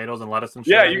throw tomatoes and lettuce and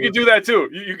shit? Yeah, you can do that too.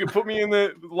 You can put me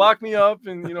in lock me up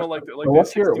and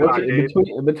what's your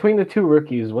between the 2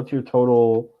 rookies? What's your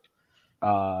total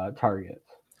targets?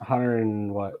 100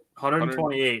 and what?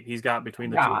 128. He's got between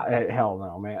the 2. Hell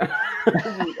no, man.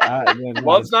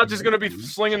 Well, it's not just going to be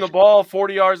slinging the ball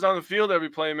 40 yards down the field every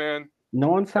play, man. No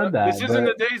one said that. This isn't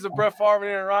the days of Brett Favre and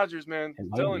Aaron Rodgers, man.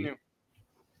 I'm telling you.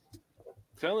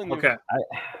 Okay.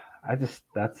 I just,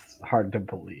 that's hard to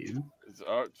believe.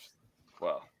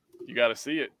 Well, you got to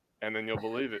see it, and then you'll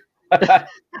believe it.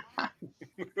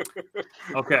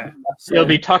 Okay. So it'll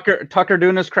be Tucker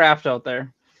doing his craft out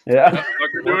there. Yeah. Tucker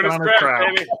doing his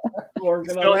craft, baby.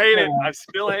 I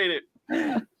still hate it.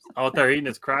 Out there eating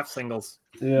his craft singles.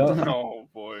 Yeah. Oh,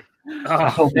 boy.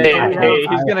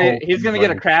 Hey, he's gonna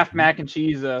get a Kraft mac and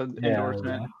cheese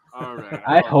endorsement. All right.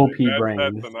 I hope he That's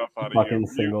brings enough out of fucking you.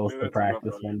 singles to That's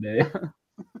practice enough one day.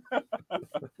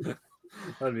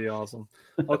 That'd be awesome.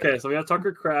 Okay, so we have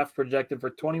Tucker Kraft projected for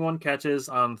 21 catches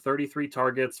on 33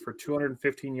 targets for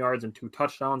 215 yards and 2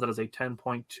 touchdowns. That is a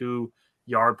 10.2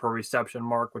 yard per reception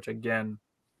mark, which again,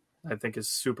 I think is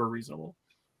super reasonable.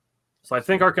 So I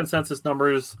think our consensus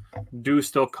numbers do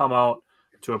still come out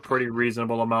to a pretty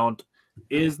reasonable amount.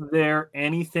 Is there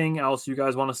anything else you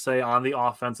guys want to say on the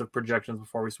offensive projections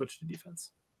before we switch to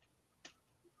defense?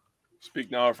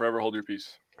 Speak now or forever hold your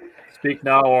peace. Speak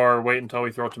now or wait until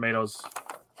we throw tomatoes.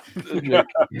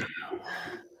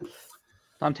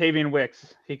 Dontavian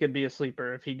Wicks, he could be a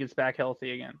sleeper if he gets back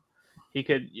healthy again. He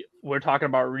could. We're talking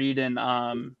about Reed and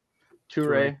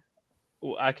Toure.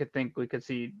 I could think we could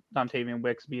see Dontavian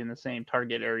Wicks be in the same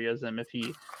target area as him if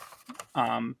he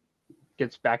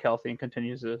gets back healthy and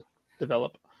continues to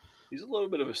develop. He's a little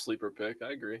bit of a sleeper pick.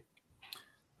 I agree.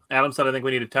 Adam said, I think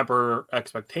we need to temper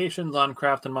expectations on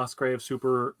Kraft and Musgrave.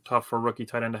 Super tough for rookie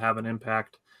tight end to have an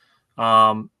impact.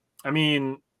 I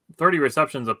mean, 30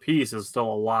 receptions a piece is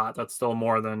still a lot. That's still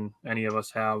more than any of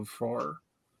us have for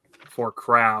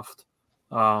Kraft.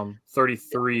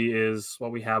 33 is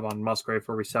what we have on Musgrave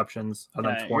for receptions, and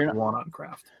then 21 on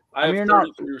Kraft. I have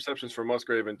 33 receptions for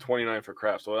Musgrave and 29 for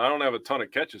Kraft, so I don't have a ton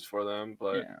of catches for them.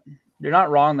 But you're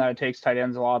not wrong that it takes tight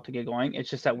ends a lot to get going. It's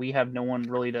just that we have no one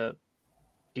really to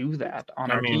do that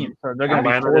on our team. So they're going to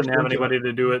be didn't have anybody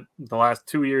to do it the last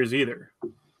 2 years either.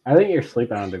 I think you're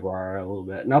sleeping on DeGuara a little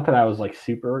bit. Not that I was like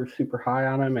super high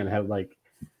on him and have like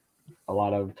a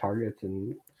lot of targets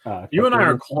and. You and I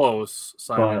are close,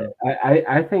 Simon. But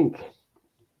I think,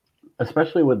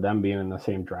 especially with them being in the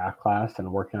same draft class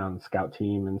and working on the scout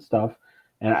team and stuff,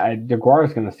 and DeGuara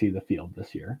is going to see the field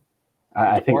this year.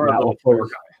 I think Matt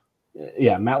LaFleur's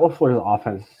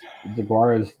offense,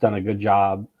 DeGuara has done a good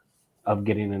job of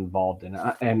getting involved in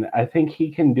it, and I think he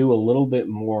can do a little bit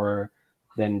more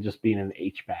than just being an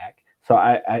H-back. So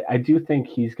I do think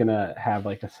he's going to have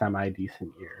like a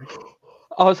semi-decent year.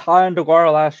 I was high on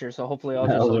DeGuara last year, so hopefully I'll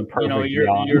you're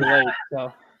late.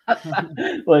 So,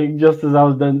 like just as I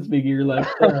was done speaking, you're like,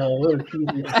 oh,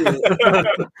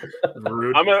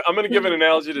 I'm gonna give an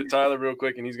analogy to Tyler real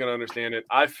quick, and he's gonna understand it.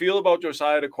 I feel about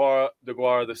Josiah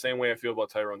DeGuara the same way I feel about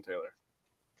Tyrone Taylor.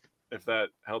 If that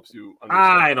helps you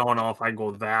understand. I don't know if I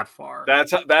go that far.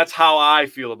 That's how I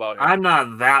feel about him. I'm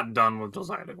not that done with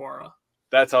Josiah DeGuara.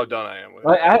 That's how done I am with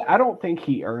him. I don't think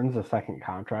he earns a second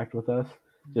contract with us.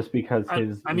 Just because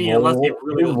his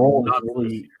role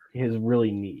is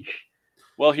really niche.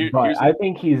 Well, I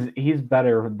think he's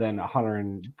better than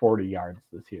 140 yards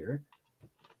this year.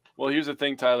 Well, here's the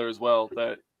thing, Tyler, as well,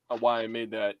 that why I made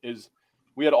that is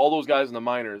we had all those guys in the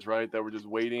minors, right, that were just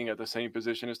waiting at the same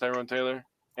position as Tyrone Taylor.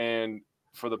 And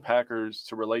for the Packers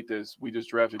to relate this, we just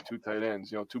drafted 2 tight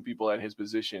ends, 2 people at his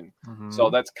position. Mm-hmm.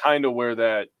 So that's kind of where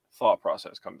that thought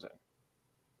process comes in.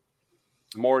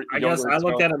 I guess I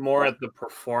look at it more at the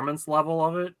performance level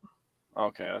of it.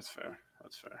 Okay, that's fair.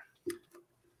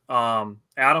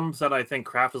 Adam said, I think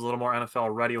Kraft is a little more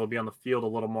NFL ready. Will be on the field a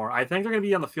little more. I think they're going to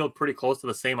be on the field pretty close to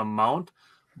the same amount.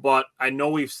 But I know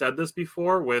we've said this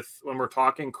before when we're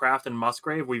talking Kraft and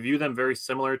Musgrave. We view them very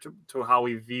similar to how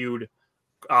we viewed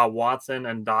Watson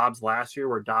and Dobbs last year,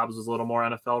 where Dobbs was a little more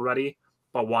NFL ready,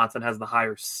 but Watson has the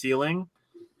higher ceiling.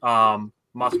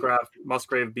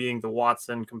 Musgrave being the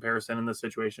Watson comparison in this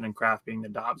situation and Kraft being the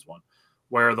Dobbs one,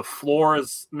 where the floor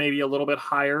is maybe a little bit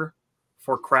higher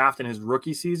for Kraft in his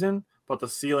rookie season, but the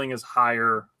ceiling is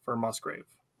higher for Musgrave.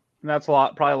 And that's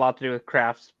probably a lot to do with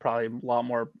Kraft's probably a lot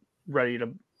more ready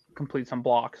to complete some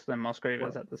blocks than Musgrave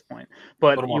is at this point.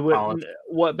 But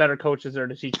what better coach is there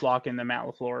to teach blocking than Matt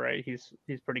LaFleur, right? He's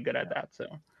pretty good at that. So.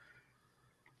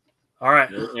 All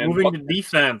right, moving to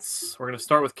defense. We're going to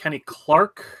start with Kenny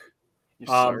Clark.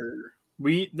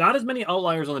 We not as many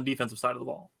outliers on the defensive side of the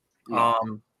ball,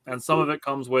 and some of it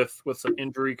comes with some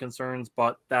injury concerns,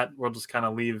 but that we'll just kind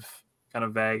of leave kind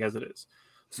of vague as it is.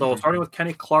 So starting with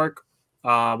Kenny Clark,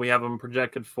 we have him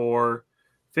projected for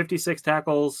 56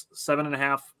 tackles,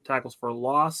 7.5 tackles for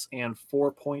loss, and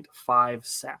 4.5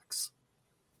 sacks.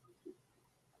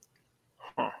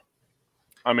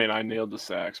 I mean, I nailed the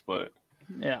sacks, but.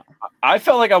 Yeah, I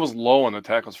felt like I was low on the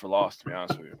tackles for loss. To be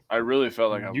honest with you, I really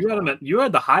felt like you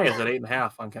had the highest at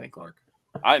 8.5 on Kenny Clark.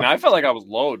 I felt like I was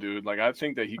low, dude. Like I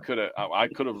think that I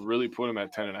could have really put him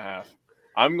at 10.5.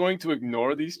 I'm going to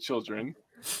ignore these children.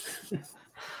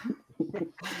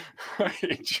 I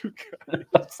hate you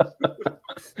guys. All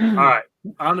right,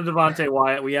 on to Devontae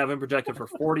Wyatt. We have him projected for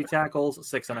 40 tackles,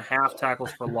 6.5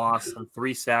 tackles for loss, and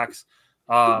 3 sacks.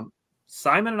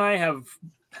 Simon and I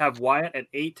have Wyatt at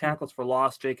 8 tackles for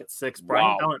loss, Jake at 6,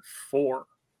 Brian down at 4.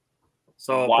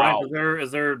 So, wow. Brian,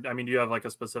 is there? I mean, do you have like a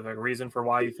specific reason for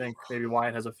why you think maybe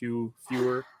Wyatt has a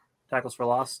fewer tackles for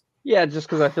loss? Yeah, just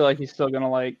because I feel like he's still gonna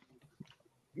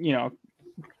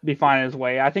be finding his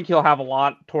way. I think he'll have a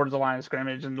lot towards the line of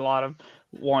scrimmage and a lot of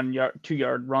 1 yard, 2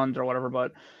 yard runs or whatever.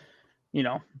 But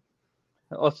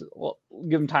we'll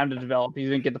give him time to develop. He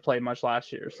didn't get to play much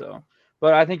last year, so.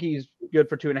 But I think he's good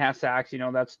for 2.5 sacks.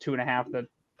 That's 2.5 the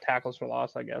tackles for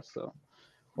loss, I guess. So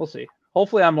we'll see.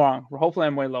 Hopefully I'm wrong. Hopefully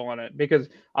I'm way low on it because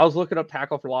I was looking up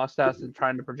tackle for loss stats and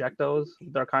trying to project those.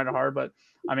 They're kind of hard, but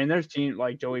I mean, there's teams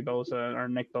like Joey Bosa or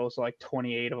Nick Bosa, like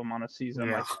 28 of them on a season.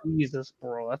 Yeah. Like, Jesus,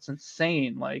 bro, that's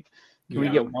insane. Like, can we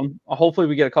get one? Hopefully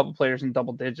we get a couple players in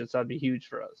double digits. That'd be huge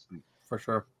for us. For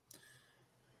sure.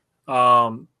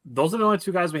 Those are the only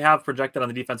two guys we have projected on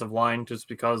the defensive line, just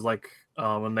because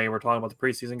when they were talking about the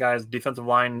preseason guys, defensive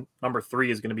line number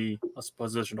 3 is going to be a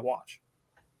position to watch.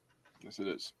 Yes, it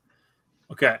is.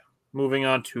 Okay, moving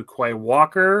on to Quay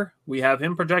Walker. We have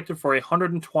him projected for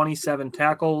 127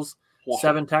 tackles,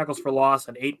 7 tackles for loss,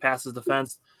 and 8 passes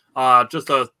defense. Just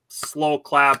a slow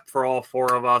clap for all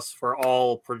 4 of us for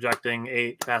all projecting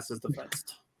 8 passes defense.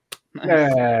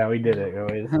 Yeah, we did it,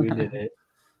 guys. We did it.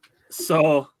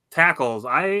 So tackles,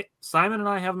 Simon and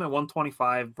I have him at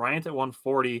 125, Bryant at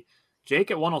 140,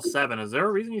 Jake at 107. Is there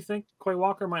a reason you think Quay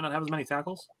Walker might not have as many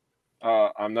tackles?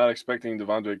 I'm not expecting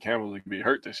Devondre Campbell to be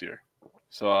hurt this year.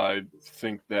 So I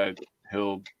think that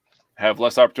he'll have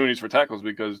less opportunities for tackles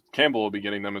because Campbell will be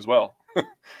getting them as well. All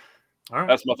right.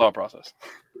 That's my thought process.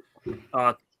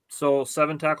 So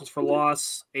 7 tackles for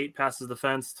loss, 8 passes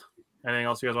defensed. Anything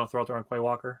else you guys want to throw out there on Quay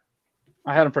Walker?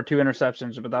 I had him for 2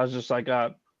 interceptions, but that was just like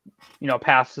a,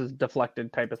 passes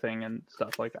deflected type of thing and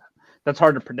stuff like that. That's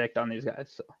hard to predict on these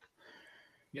guys. So,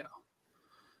 yeah.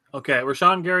 Okay,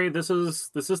 Rashawn Gary, this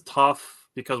is tough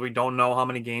because we don't know how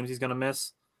many games he's going to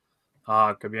miss.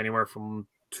 It could be anywhere from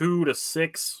 2 to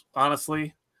 6,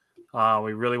 honestly.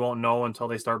 We really won't know until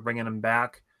they start bringing him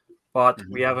back. But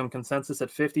we have him consensus at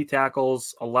 50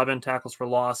 tackles, 11 tackles for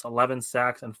loss, 11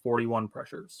 sacks, and 41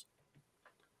 pressures.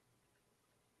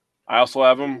 I also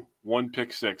have him 1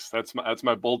 pick 6. That's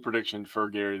my bold prediction for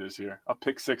Gary this year. A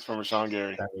pick 6 from Rashawn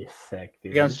Gary. That'd be sick,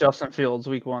 dude. Against Justin Fields,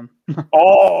 week 1.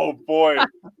 Oh boy,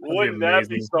 wouldn't that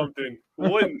be something?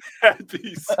 Wouldn't that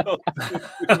be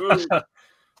something?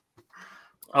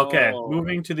 Okay,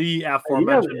 moving to the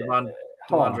aforementioned Devondre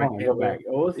Campbell. Go back.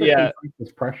 What was the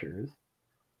pressures?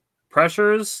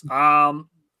 Pressures. You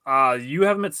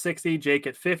have him at 60, Jake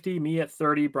at 50, me at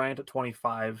 30, Bryant at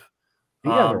 25. You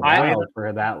guys are wild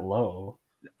for that low.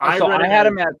 I had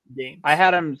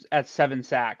him at 7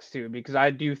 sacks too, because I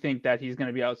do think that he's going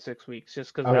to be out 6 weeks,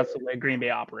 just because that's the way Green Bay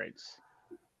operates.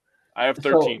 I have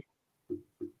 13.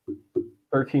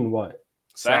 13 what?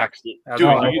 Sacks. Dude, he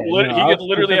could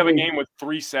literally have a game with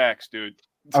 3 sacks, dude.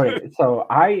 Okay, so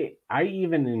I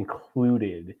even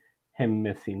included him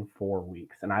missing 4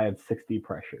 weeks, and I had 60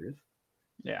 pressures.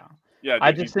 Yeah. Yeah, dude,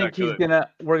 I just think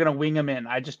we're gonna wing him in.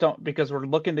 I just don't, because we're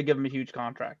looking to give him a huge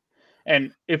contract.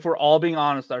 And if we're all being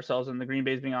honest ourselves, and the Green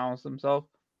Bay's being honest themselves,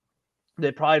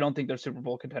 they probably don't think they're Super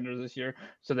Bowl contenders this year,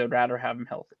 so they'd rather have him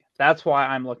healthy. That's why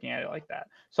I'm looking at it like that.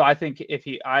 So I think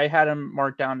I had him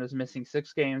marked down as missing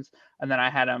 6 games, and then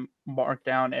I had him marked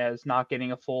down as not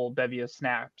getting a full bevy of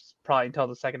snaps probably until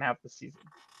the second half of the season.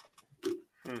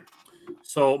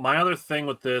 So my other thing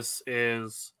with this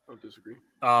is, I don't disagree.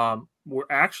 We're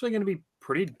actually going to be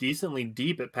pretty decently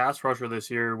deep at pass rusher this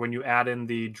year when you add in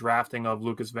the drafting of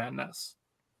Lucas Van Ness.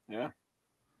 Yeah.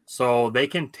 So they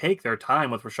can take their time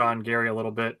with Rashawn Gary a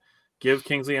little bit, give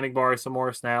Kingsley Enagbari some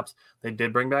more snaps. They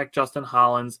did bring back Justin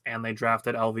Hollins, and they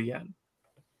drafted LVN.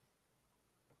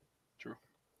 True.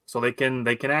 So they can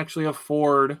actually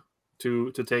afford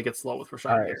to take it slow with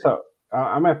Rashawn Gary. So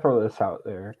I'm going to throw this out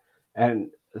there. And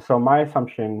so my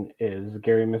assumption is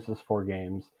Gary misses 4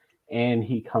 games, and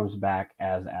he comes back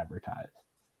as advertised.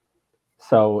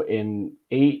 So in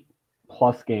 8+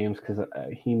 games, because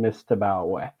he missed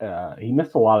he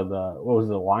missed a lot of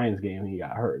the Lions game he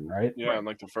got hurt in, right? Yeah, in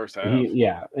the first half.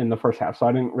 In the first half. So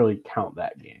I didn't really count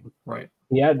that game. Right.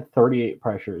 He had 38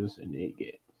 pressures in 8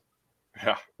 games.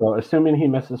 Yeah. So assuming he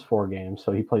misses 4 games,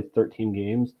 so he played 13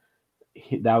 games,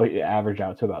 that would average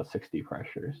out to about 60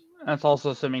 pressures. That's also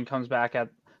assuming he comes back at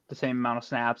the same amount of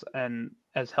snaps and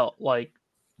as help,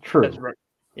 True.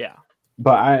 Yeah.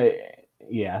 But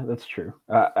that's true.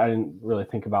 I didn't really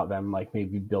think about them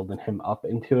maybe building him up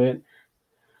into it,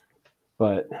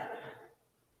 but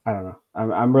I don't know.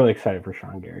 I'm really excited for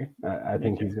Rashawn Gary. I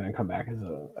think he's going to come back as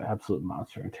an absolute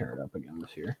monster and tear it up again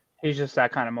this year. He's just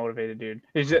that kind of motivated dude.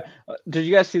 Did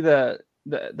you guys see the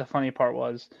funny part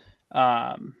was,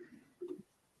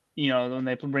 when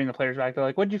they bring the players back, they're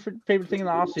like, "What'd your favorite thing in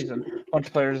the off season?" A bunch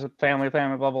of players, family,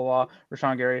 blah blah blah.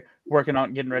 Rashawn Gary working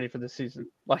on getting ready for the season.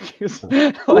 Like, who was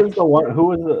the one? Who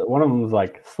was one of them? Was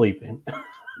like sleeping.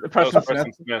 Preston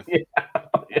Smith. Yeah.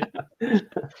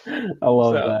 I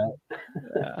love that.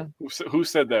 Yeah. Who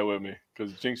said that with me?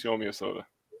 Because Jinx, you owe me a soda.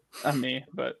 Not me,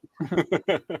 but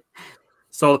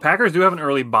So the Packers do have an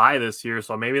early bye this year,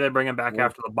 so maybe they bring him back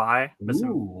after the bye.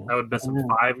 That would miss him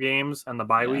 5 games and the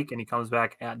bye week, and he comes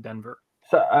back at Denver.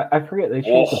 So I forget they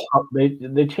changed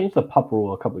they changed the pup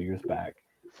rule a couple years back.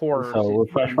 4. So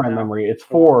refresh my memory. It's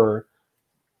 4,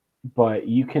 but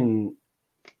you can.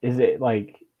 Is it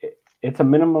like it's a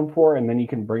minimum 4, and then you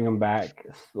can bring them back?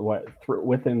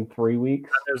 Within 3 weeks?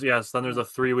 Then there's a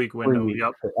 3-week window. 3 weeks.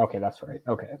 Yep. Okay, that's right.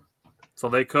 Okay. So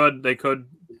they could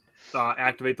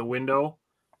activate the window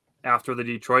after the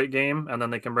Detroit game, and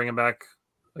then they can bring him back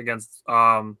against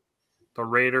the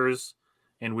Raiders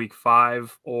in week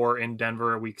 5 or in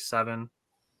Denver week 7.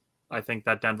 I think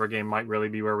that Denver game might really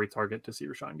be where we target to see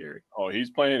Rashawn Gary. Oh, he's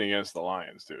playing against the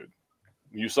Lions, dude.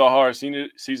 You saw how our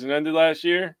season ended last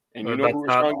year, and you know who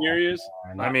Rashawn Gary is?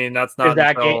 I mean, that's not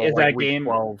that week game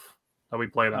 12 that we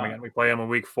play them again. We play them in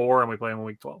week 4 and we play them in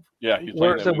week 12. Yeah, he's playing.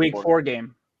 Where's the week 4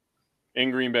 game? In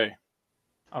Green Bay.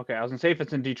 Okay, I was gonna say if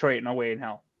it's in Detroit, no way in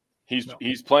hell.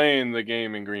 He's playing the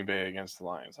game in Green Bay against the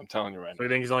Lions. I'm telling you right now. So you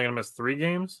think he's only gonna miss 3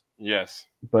 games? Yes.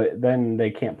 But then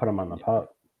they can't put him on the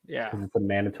pup. Yeah. Because it's a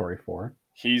mandatory 4.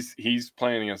 He's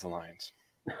playing against the Lions.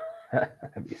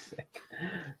 That'd be sick.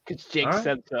 Because Jake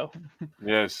said so.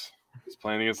 Yes. He's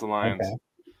playing against the Lions.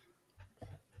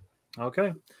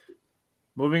 Okay.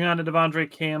 Moving on to Devondre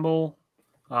Campbell.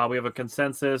 We have a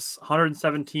consensus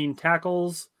 117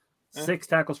 tackles, 6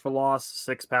 tackles for loss,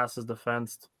 6 passes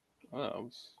defensed. Oh,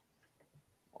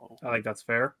 I think that's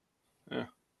fair. Yeah.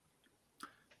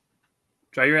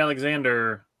 Jair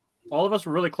Alexander. All of us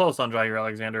were really close on Jair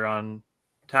Alexander on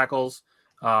tackles.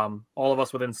 All of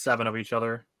us within 7 of each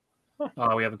other.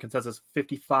 We have a consensus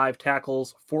 55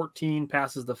 tackles, 14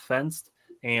 passes defensed,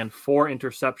 and 4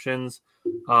 interceptions.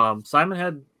 Simon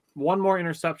had 1 more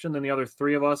interception than the other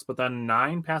 3 of us, but then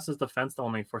 9 passes defensed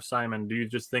only for Simon. Do you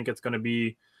just think it's going to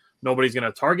be nobody's going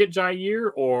to target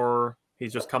Jair, or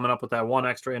he's just coming up with that 1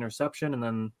 extra interception and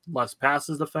then less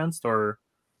passes defensed, or?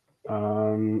 I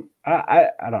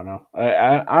don't know.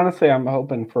 I honestly, I'm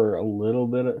hoping for a little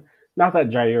bit of, not that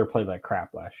Jair played like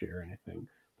crap last year or anything.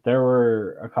 There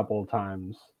were a couple of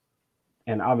times,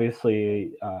 and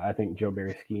obviously, I think Joe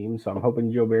Barry schemes. So I'm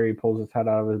hoping Joe Barry pulls his head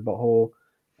out of his butthole,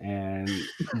 and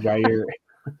Jair.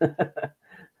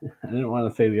 I didn't want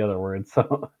to say the other word,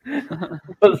 so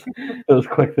it was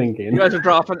quick thinking. You guys are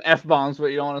dropping F-bombs, but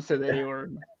you don't want to say the A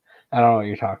word. I don't know what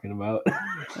you're talking about.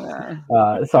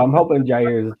 So I'm hoping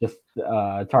Jair is just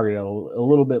targeted a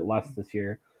little bit less this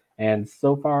year. And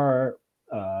so far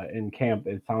in camp,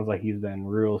 it sounds like he's been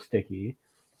real sticky.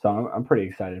 So I'm pretty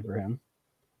excited for him.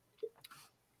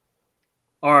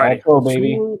 All right. All pro,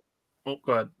 baby. Oh,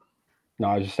 go ahead. No,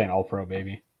 I was just saying all pro,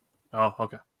 baby. Oh,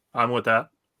 okay. I'm with that.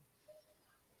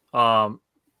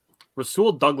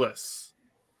 Rasul Douglas,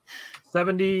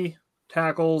 70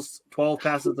 tackles, 12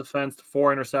 passes defensed,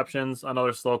 4 interceptions.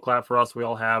 Another slow clap for us. We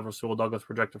all have Rasul Douglas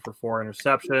projected for 4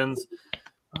 interceptions.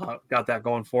 Got that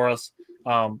going for us.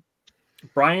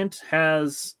 Bryant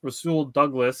has Rasul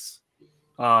Douglas,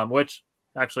 which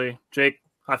actually, Jake,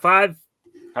 high five.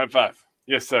 High five.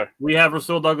 Yes, sir. We have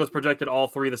Rasul Douglas projected all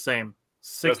 3 the same.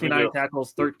 69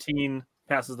 tackles, 13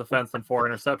 passes defense, and 4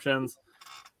 interceptions.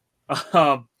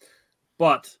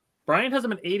 But Bryant has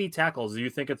him at 80 tackles. Do you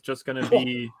think it's just going to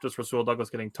be just Rasul Douglas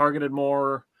getting targeted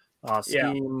more?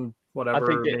 Scheme,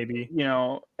 whatever, maybe.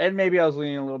 And maybe I was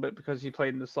leaning a little bit because he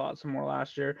played in the slot some more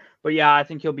last year. But yeah, I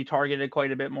think he'll be targeted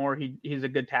quite a bit more. He's a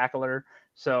good tackler.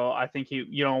 So I think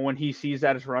when he sees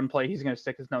that as run play, he's going to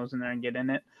stick his nose in there and get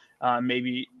in it.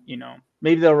 Maybe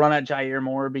they'll run at Jair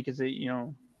more because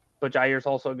but Jair's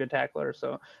also a good tackler.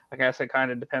 So I guess it kind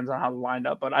of depends on how they lined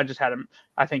up. But I just had him.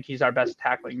 I think he's our best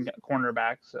tackling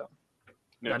cornerback. So.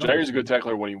 Yeah, Jair's a good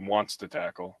tackler when he wants to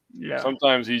tackle. Yeah.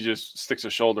 Sometimes he just sticks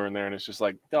a shoulder in there and it's just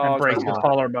like, and breaks his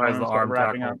collarbone as the arm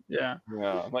wrapping tackle. up. Yeah.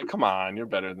 Yeah. I'm like, come on, you're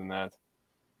better than that.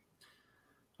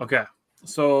 Okay.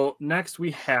 So next we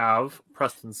have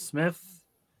Preston Smith.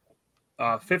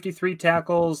 53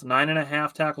 tackles,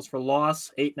 9.5 tackles for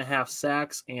loss, 8.5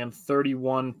 sacks, and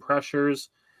 31 pressures.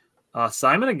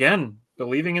 Simon, again,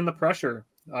 believing in the pressure,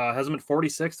 has him at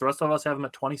 46. The rest of us have him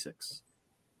at 26.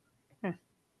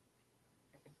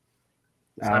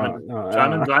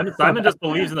 Simon just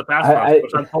believes in the pass rush,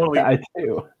 which I'm totally. I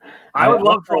do. I would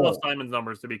love for all of Simon's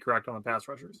numbers to be correct on the pass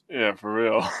rushers. Yeah, for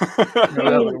real.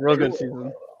 Real good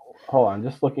season. Hold on,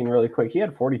 just looking really quick. He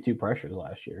had 42 pressures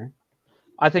last year.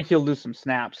 I think he'll lose some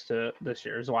snaps to this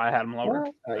year. Is why I had him lower.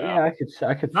 Yeah, I could see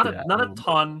that. Not a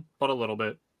ton, but a little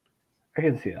bit. I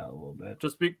can see that a little bit.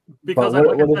 Just because, what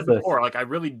I said is this? before, like I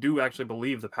really do actually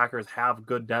believe the Packers have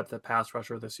good depth at pass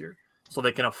rusher this year, so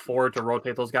they can afford to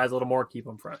rotate those guys a little more, keep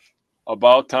them fresh.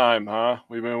 About time, huh?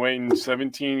 We've been waiting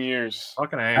 17 years.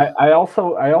 Fucking A. I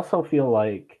also feel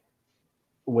like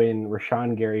when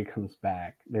Rashawn Gary comes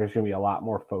back, there's going to be a lot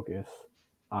more focus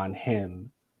on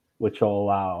him, which will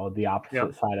allow the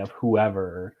opposite side of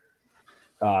whoever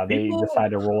they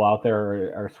decide to roll out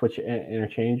there or switch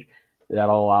interchange.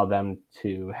 That'll allow them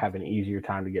to have an easier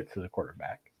time to get to the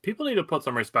quarterback. People need to put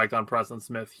some respect on Preston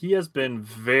Smith. He has been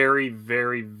very,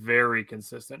 very, very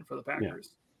consistent for the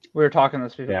Packers. We were talking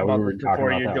this before,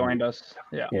 before you joined us.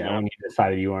 Yeah. When you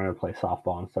decided you wanted to play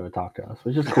softball instead of talk to us,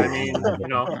 which is cool. I mean, you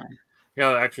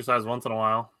gotta exercise once in a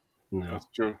while. No, that's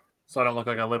true. So I don't look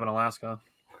like I live in Alaska.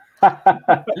 I'm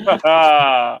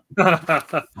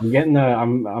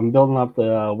building up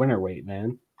the winter weight,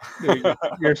 man. Dude,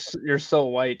 you're so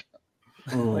white.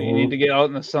 Like, you need to get out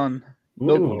in the sun.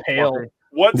 Build pale.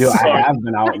 What Dude, sun? I have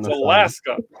been out in the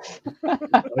Alaska. Sun.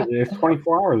 There's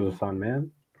 24 hours of sun, man.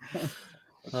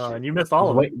 And you missed all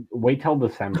of it. Wait till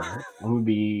December. I'm gonna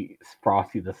be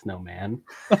Frosty the Snowman.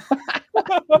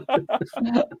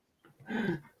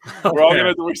 We're all gonna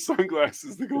have to wear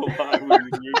sunglasses to go live with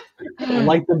you.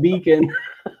 Like the beacon.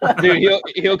 Dude,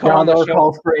 he'll come on the show.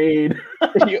 Calls for aid.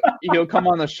 He'll come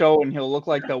on the show and he'll look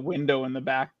like the window in the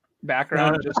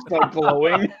background, just like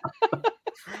glowing.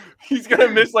 He's gonna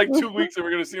miss like 2 weeks, and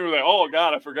we're gonna see him like, oh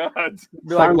god, I forgot.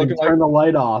 Simon, turn the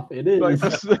light off. It is like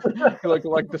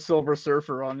the Silver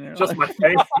Surfer on you. Just my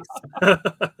face.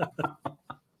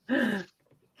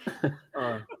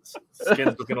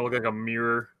 Skin's just gonna look like a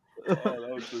mirror. Oh, that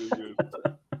was really good.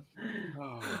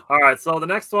 All right, so the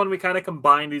next one, we kind of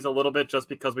combined these a little bit just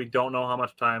because we don't know how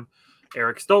much time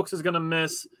Eric Stokes is going to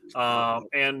miss,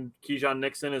 and Keyshawn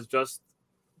Nixon is just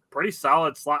pretty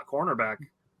solid slot cornerback,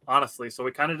 honestly. So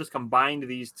we kind of just combined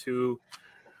these two,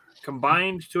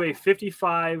 combined to a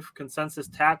 55 consensus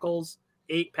tackles,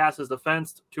 8 passes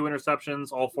defensed, 2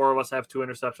 interceptions. All 4 of us have 2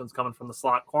 interceptions coming from the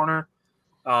slot corner.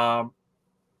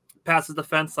 Passes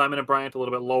defense, Simon and Bryant a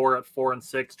little bit lower at 4 and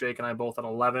 6. Jake and I both at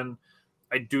 11.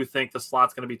 I do think the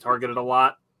slot's going to be targeted a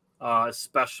lot,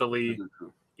 especially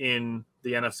in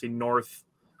the NFC North.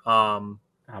 I'm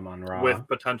on Ra. With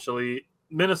potentially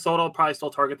Minnesota will probably still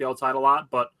target the outside a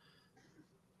lot, but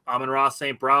Amon-Ra,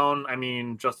 St. Brown, I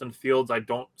mean, Justin Fields, I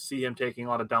don't see him taking a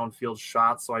lot of downfield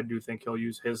shots, so I do think he'll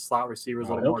use his slot receivers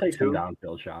a little more take too. Some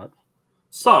downfield shots.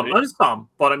 Some,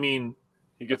 but I mean,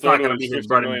 he gets not going to be his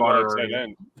bread and butter.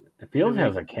 Fields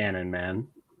has a cannon, man.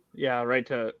 Yeah, right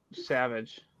to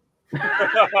Savage.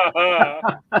 Jair,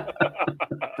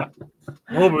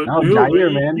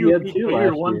 man, he had 2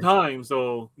 last one year. time,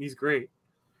 so he's great.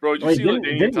 Bro, did you see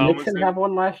didn't Nixon have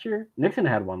one last year? Nixon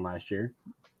had one last year.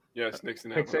 Yes,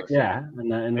 Nixon had one. Yeah,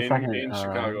 in the second in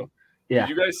Chicago. Yeah.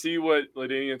 Did you guys see what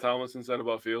LaDainian Tomlinson said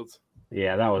about Fields?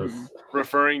 Yeah, that was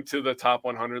referring to the top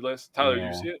 100 list. Tyler, did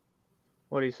you see it?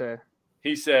 What did he say?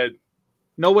 He said,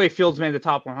 "No way, Fields made the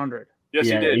top 100." Yes,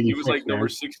 he did. He was like number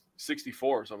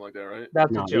 64 or something like that, right?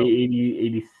 That's a joke.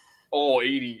 80. Oh,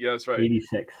 80. Yeah, that's right.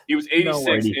 86. He was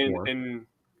 86. No, and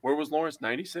where was Lawrence?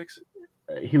 96?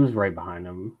 He was right behind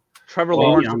him. Trevor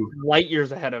Lawrence is light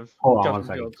years ahead of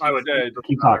Justin Fields. I would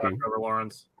keep talking. Trevor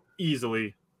Lawrence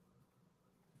easily.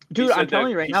 Dude, I'm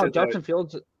telling you right now, Justin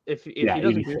Fields, if he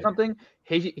doesn't do something,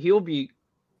 he'll be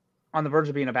on the verge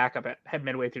of being a backup at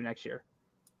midway through next year.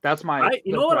 That's my.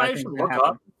 You know what I should look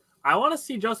up? I want to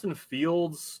see Justin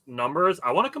Fields' numbers.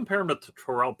 I want to compare him to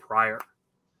Terrell Pryor.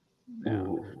 Yeah.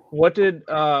 What did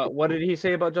he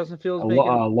say about Justin Fields?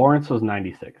 Lawrence was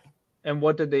 96. And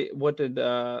what did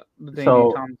Thomas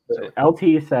say?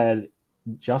 LT said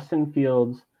Justin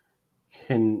Fields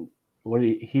can. What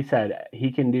he said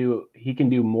he can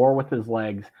do more with his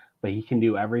legs, but he can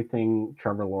do everything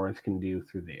Trevor Lawrence can do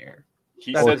through the air.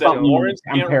 He said that Lawrence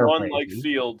can't run like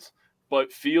Fields,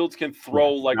 but Fields can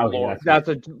throw like Lawrence.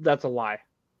 That's a lie.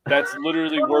 That's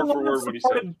literally word for word what he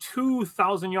said.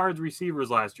 2,000 yards receivers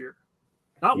last year,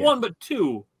 not one but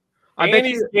 2. And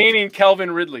he's gaining Calvin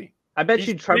Ridley. I bet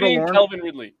you Trevor Lawrence. Calvin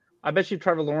Ridley. I bet you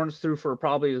Trevor Lawrence threw for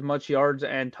probably as much yards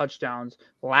and touchdowns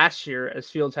last year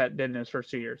as Fields did in his first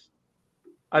 2 years.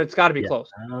 It's got to be close.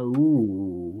 Now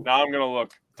I'm gonna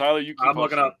look. Tyler, you keep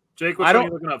looking up. Jake, which one are you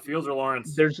looking up? Fields or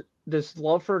Lawrence? There's this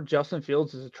love for Justin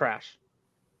Fields is trash.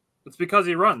 It's because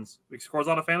he runs. He scores a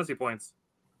lot of fantasy points.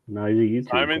 No, he's a YouTube.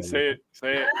 Simon, say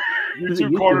it.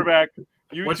 YouTube quarterback.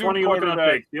 Which one are you looking up,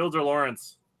 Jake? Fields or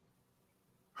Lawrence?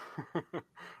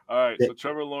 All right. So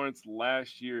Trevor Lawrence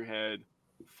last year had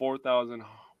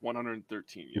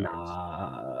 4,113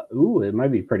 yards. It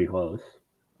might be pretty close.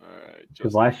 All right.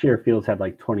 Because last year Fields had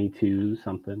like 22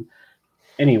 something.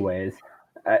 Anyways,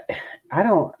 I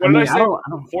don't. What did I say? I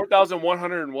don't.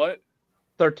 4,100 and what?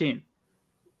 13.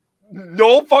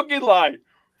 No fucking lie.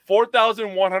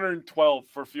 4,112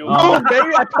 for Fields. Oh,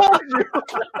 baby, I told you.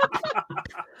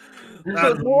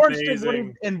 So Lawrence amazing.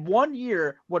 did in 1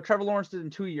 year what Trevor Lawrence did in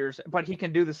 2 years, but he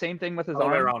can do the same thing with his Other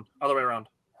way arm. around.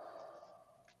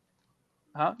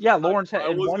 Huh? Yeah, Lawrence had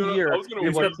in 1 year.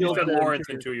 You said Lawrence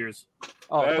in 2 years.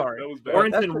 Oh, sorry. That was bad.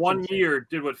 Lawrence in 1 year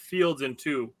did what Fields in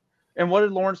 2. And what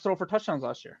did Lawrence throw for touchdowns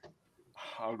last year?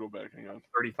 I'll go back. Hang on.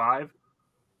 35.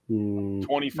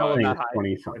 25. No, not high.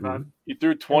 20 something. He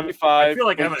threw 25. I feel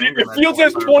like Evan Ingram had Fields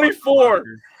has 24.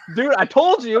 Dude, I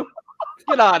told you.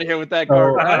 Get out of here with that So,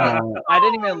 garbage. I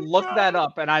didn't even look that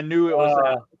up, and I knew it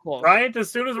was close. Bryant,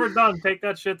 as soon as we're done, take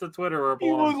that shit to Twitter where it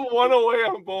He was belongs. 1 away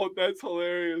on both. That's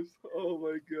hilarious. Oh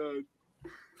my god.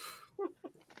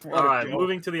 All right,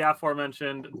 moving to the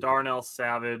aforementioned Darnell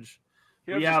Savage.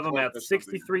 We have him at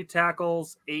 63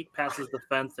 tackles, 8 passes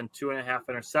defense, and 2.5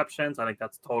 interceptions. I think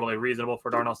that's totally reasonable for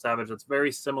Darnell Savage. It's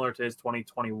very similar to his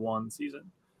 2021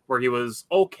 season, where he was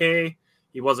okay.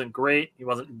 He wasn't great. He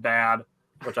wasn't bad,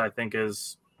 which I think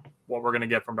is what we're going to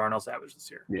get from Darnell Savage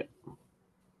this year. Yeah.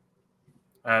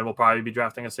 And we'll probably be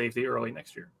drafting a safety early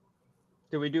next year.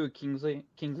 Did we do a Kingsley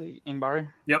Ngbari?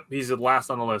 Yep, he's the last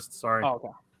on the list. Sorry. Oh,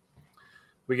 okay.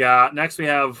 We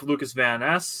have Lucas Van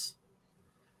Ness.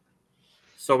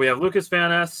 So we have Lucas Van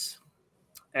Ness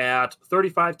at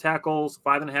 35 tackles,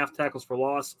 5.5 tackles for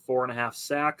loss, 4.5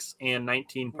 sacks, and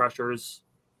 19 pressures.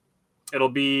 It'll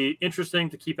be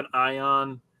interesting to keep an eye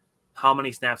on how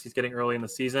many snaps he's getting early in the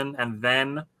season, and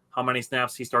then how many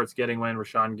snaps he starts getting when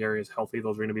Rashawn Gary is healthy.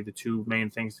 Those are going to be the two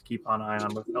main things to keep an eye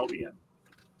on with LVN.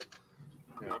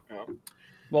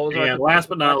 And last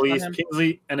but not least,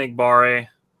 Kingsley Enagbare.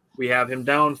 We have him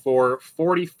down for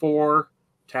 44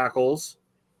 tackles,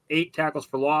 8 tackles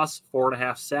for loss,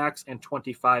 4.5 sacks, and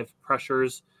 25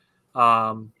 pressures.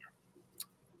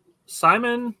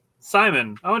 Simon,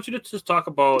 I want you to just talk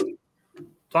about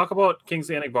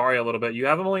Kingsley Enagbare a little bit. You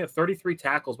have him only at 33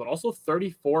 tackles, but also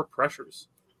 34 pressures.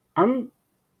 I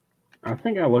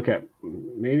think I'm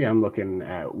looking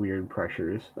at weird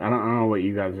pressures. I don't know what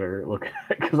you guys are looking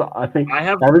at, because I think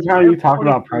every time you talk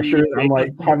about pressures, I'm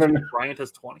like, Kevin. Bryant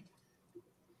has 20.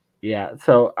 Yeah,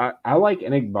 so I like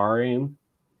Enagbare.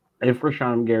 If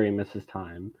Rashawn Gary misses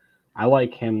time, I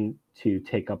like him to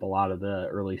take up a lot of the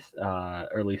early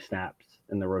snaps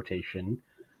in the rotation.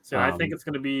 So I think it's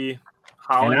going to be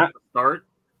Holland to start,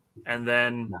 and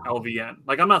then LVN.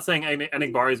 Like, I'm not saying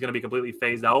Enagbare is going to be completely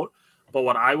phased out, but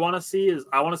what I want to see is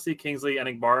Kingsley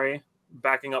Enagbare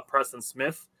backing up Preston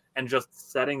Smith and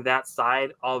just setting that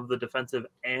side of the defensive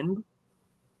end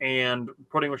and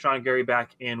putting Rashawn Gary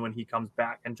back in when he comes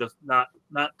back, and just not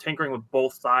tinkering with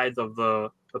both sides of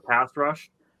the pass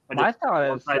rush. And my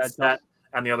thought is that set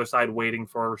and the other side waiting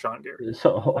for Rashawn Gary.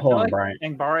 So hold on, Brian.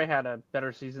 Enagbare had a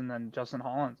better season than Justin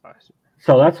Hollins last year.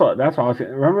 So that's what I was saying.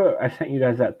 Remember, I sent you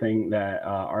guys that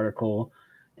article,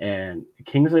 and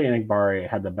Kingsley Enagbare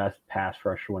had the best pass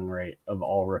rush win rate of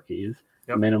all rookies.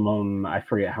 Yep. Minimum, I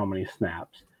forget how many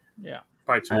snaps. Yeah.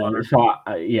 Probably 200.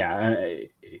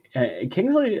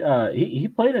 Kingsley, he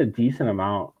played a decent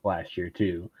amount last year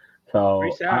too. So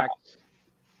 3 sacks.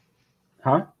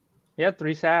 He had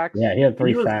 3 sacks. Yeah, he had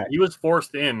 3 sacks. He was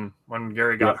forced in when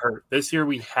Gary got hurt. This year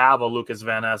we have a Lucas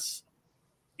Van Ness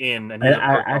in, and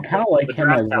I kind of like him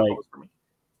as like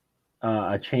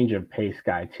a change of pace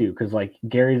guy too, because like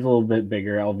Gary's a little bit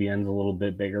bigger, LVN's a little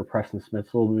bit bigger, Preston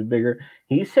Smith's a little bit bigger.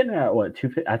 He's sitting at what,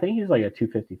 250? I think he's like a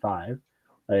 255.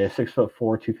 A 6'4",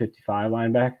 255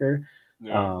 linebacker.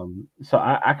 Yeah. So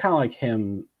I kind of like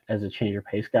him as a change of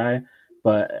pace guy,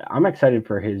 but I'm excited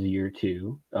for his year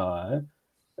too,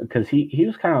 because he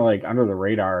was kind of like under the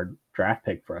radar draft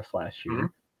pick for us last year,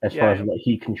 as far as what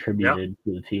he contributed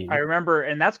to the team. I remember,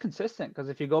 and that's consistent, because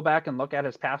if you go back and look at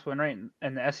his pass win rate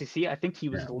in the SEC, I think he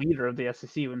was the leader of the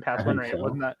SEC in pass win rate. So.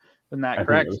 Wasn't that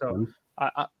correct? So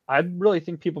I really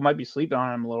think people might be sleeping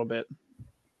on him a little bit.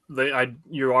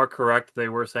 You are correct. They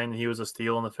were saying that he was a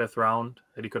steal in the 5th round,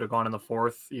 that he could have gone in the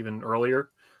 4th, even earlier.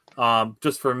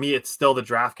 Just for me, it's still the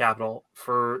draft capital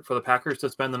for the Packers to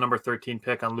spend the number 13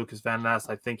 pick on Lucas Van Ness.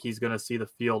 I think he's going to see the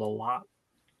field a lot.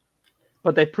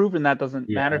 But they've proven that doesn't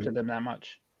matter to them that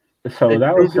much. So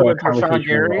that was a conversation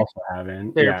we were also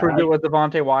having. They proved it with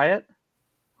Devontae Wyatt.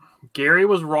 Gary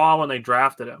was raw when they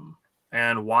drafted him,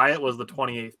 and Wyatt was the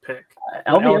 28th pick.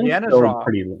 LVN is still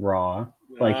pretty raw.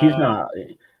 Like, he's not.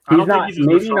 He's not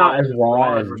maybe not as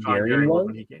raw as Gary was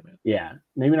when he came in. Yeah,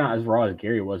 maybe not as raw as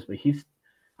Gary was, but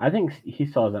I think he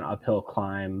still has an uphill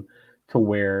climb to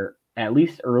where at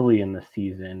least early in the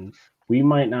season we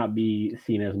might not be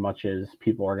seen as much as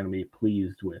people are going to be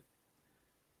pleased with.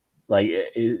 Like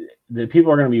the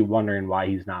people are going to be wondering why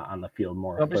he's not on the field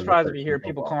more. Don't be surprised if you hear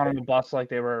people calling him a bust like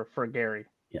they were for Gary.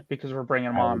 Yeah, because we're bringing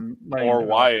him on. Or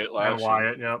Wyatt last year.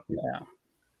 Wyatt, yep. Yeah.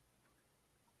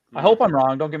 I hope I'm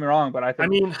wrong. Don't get me wrong, but I think. I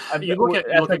mean, you look at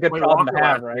a good problem to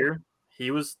have, right? Year, he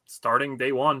was starting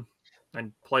day one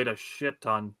and played a shit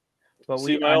ton. But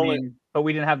we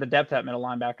didn't have the depth at middle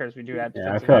linebackers. We do have.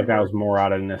 Yeah, I feel like that was more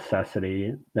out of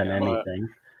necessity than anything.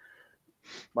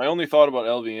 My only thought about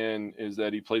LVN is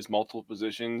that he plays multiple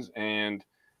positions, and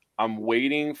I'm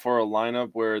waiting for a lineup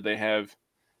where they have.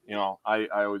 I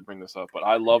always bring this up, but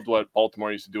I loved what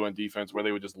Baltimore used to do on defense, where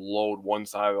they would just load one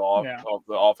side of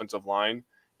the offensive line.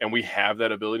 And we have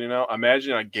that ability now.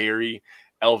 Imagine a Gary,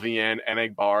 LVN,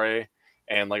 Enagbare,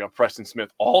 and like a Preston Smith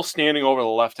all standing over the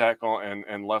left tackle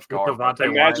and left guard.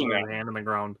 Imagine that. Hand in the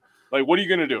ground. Like, what are you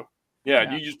going to do?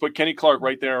 Yeah, you just put Kenny Clark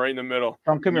right there, right in the middle.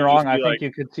 Don't get me wrong. I think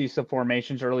you could see some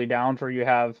formations early down where you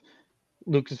have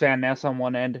Lucas Van Ness on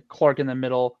one end, Clark in the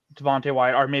middle, Devontae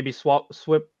Wyatt, or maybe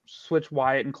switch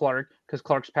Wyatt and Clark because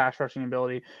Clark's pass rushing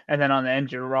ability, and then on the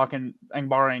end you're rocking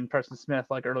Enagbare and Preston Smith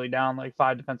like early down, like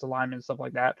 5 defensive linemen and stuff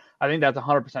like that. I think that's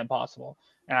 100% possible,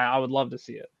 and I would love to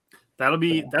see it.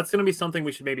 That's going to be something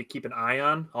we should maybe keep an eye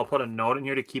on. I'll put a note in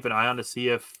here to keep an eye on to see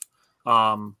if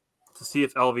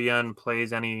LVN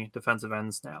plays any defensive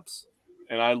end snaps.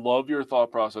 And I love your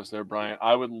thought process there, Brian.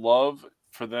 I would love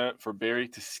for Barry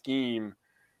to scheme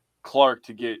Clark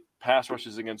to get pass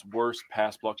rushes against worse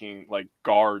pass blocking like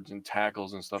guards and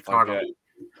tackles and stuff like that.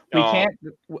 We can't.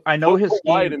 I know his scheme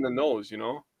wide in the nose.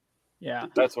 Yeah,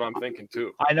 that's what I'm thinking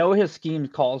too. I know his scheme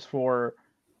calls for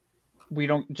we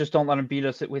don't let him beat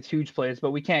us with huge plays,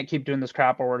 but we can't keep doing this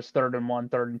crap where it's 3rd and 1,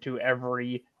 3rd and 2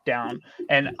 every down.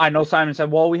 And I know Simon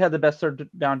said, well, we had the best 3rd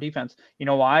down defense. You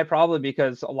know why? Probably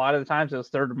because a lot of the times it was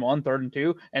 3rd and 1, 3rd and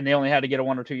 2, and they only had to get a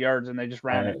 1 or 2 yards and they just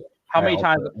ran it. How many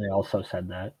times? They also said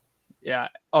that. Yeah.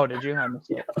 Oh, did you? I missed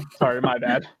it. Sorry, my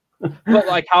bad. But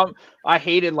like I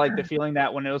hated like the feeling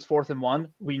that when it was 4th and 1,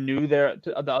 we knew the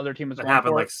other team was going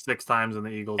happened like 6 times in the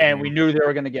Eagles and game. We knew they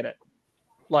were going to get it.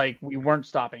 Like we weren't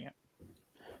stopping it.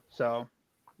 So,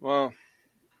 well,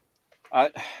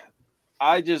 I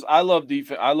love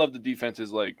defense. I love the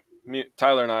defenses. Like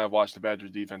Tyler and I have watched the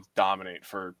Badgers defense dominate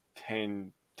for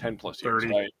 10 plus years,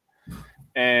 30. right?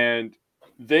 And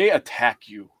they attack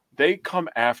you. They come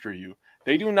after you.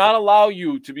 They do not allow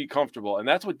you to be comfortable, and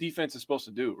that's what defense is supposed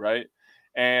to do, right?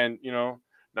 And now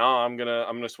I'm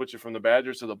gonna switch it from the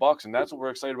Badgers to the Bucs, and that's what we're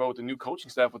excited about with the new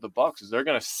coaching staff with the Bucs is they're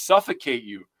gonna suffocate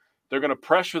you. They're gonna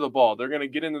pressure the ball. They're gonna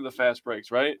get into the fast breaks,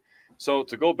 right? So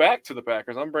to go back to the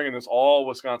Packers, I'm bringing this all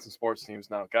Wisconsin sports teams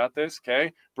now. Got this?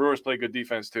 Okay. Brewers play good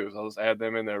defense too, so I'll just add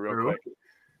them in there real quick.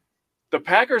 The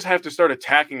Packers have to start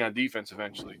attacking on defense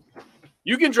eventually.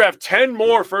 You can draft 10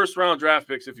 more first-round draft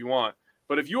picks if you want.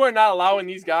 But if you are not allowing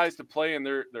these guys to play in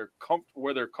where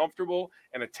they're comfortable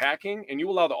and attacking, and you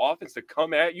allow the offense to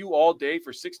come at you all day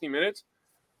for 60 minutes,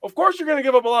 of course you're going to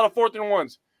give up a lot of 4th and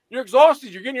 1s. You're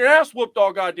exhausted. You're getting your ass whooped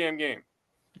all goddamn game.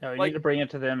 No, you need to bring it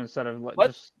to them instead of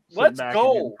let's back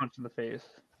go. And punch in the face.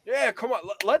 Yeah, come on.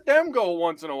 Let them go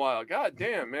once in a while. God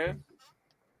damn, man.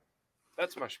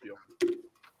 That's my spiel.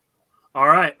 All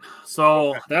right.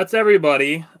 So that's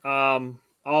everybody.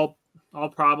 I'll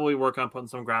probably work on putting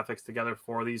some graphics together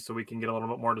for these so we can get a little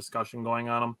bit more discussion going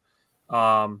on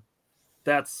them.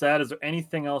 That said, is there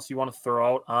anything else you want to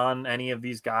throw out on any of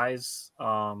these guys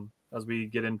as we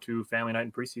get into family night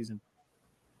and preseason?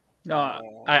 No,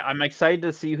 I'm excited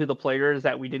to see who the players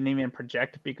that we didn't even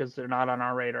project because they're not on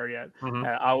our radar yet. Mm-hmm.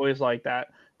 I always like that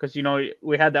because,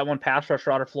 we had that one pass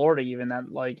rusher out of Florida even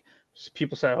that like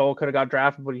people said, could have got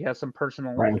drafted, but he has some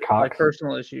personal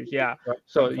issues. Yeah.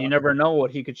 So you never know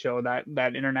what he could show.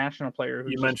 That international player.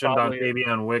 You mentioned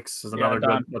Dontavian Wicks is another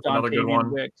good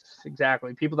one. Wicks,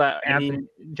 exactly. People that Anthony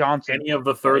Johnson. Any of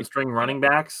the third string running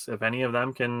backs, if any of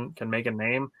them can make a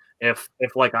name. If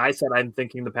like I said, I'm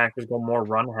thinking the Packers go more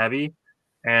run heavy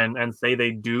and say they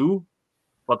do,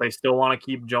 but they still want to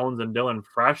keep Jones and Dillon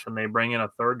fresh and they bring in a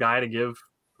third guy to give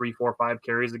 3, 4, 5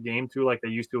 carries a game to like they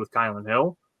used to with Kylan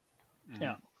Hill.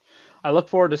 Yeah. I look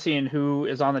forward to seeing who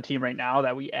is on the team right now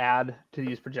that we add to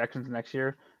these projections next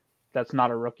year. That's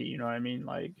not a rookie, you know what I mean?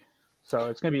 So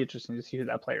it's going to be interesting to see who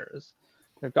that player is.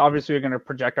 Like, obviously, we're going to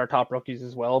project our top rookies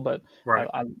as well, but right.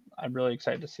 I'm really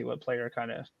excited to see what player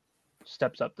kind of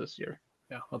steps up this year.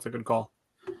 Yeah, that's a good call.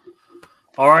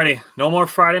 Alrighty, no more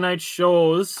Friday night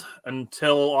shows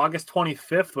until August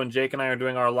 25th when Jake and I are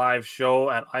doing our live show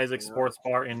at Isaac Sports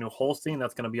Bar in New Holstein.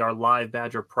 That's going to be our live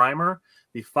Badger primer.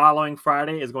 The following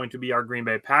Friday is going to be our Green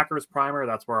Bay Packers primer.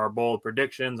 That's where our bold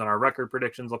predictions and our record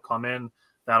predictions will come in.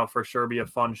 That'll for sure be a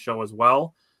fun show as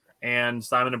well. And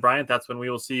Simon and Bryant, that's when we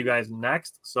will see you guys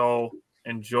next. So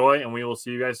enjoy, and we will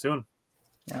see you guys soon.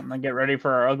 Yeah, I'm going to get ready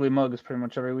for our ugly mugs pretty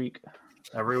much every week.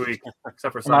 Every week,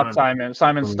 except for Simon. Not Simon.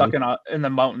 Simon's stuck in the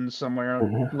mountains somewhere,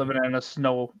 living in a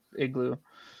snow igloo.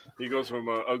 He goes from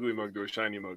an ugly mug to a shiny mug.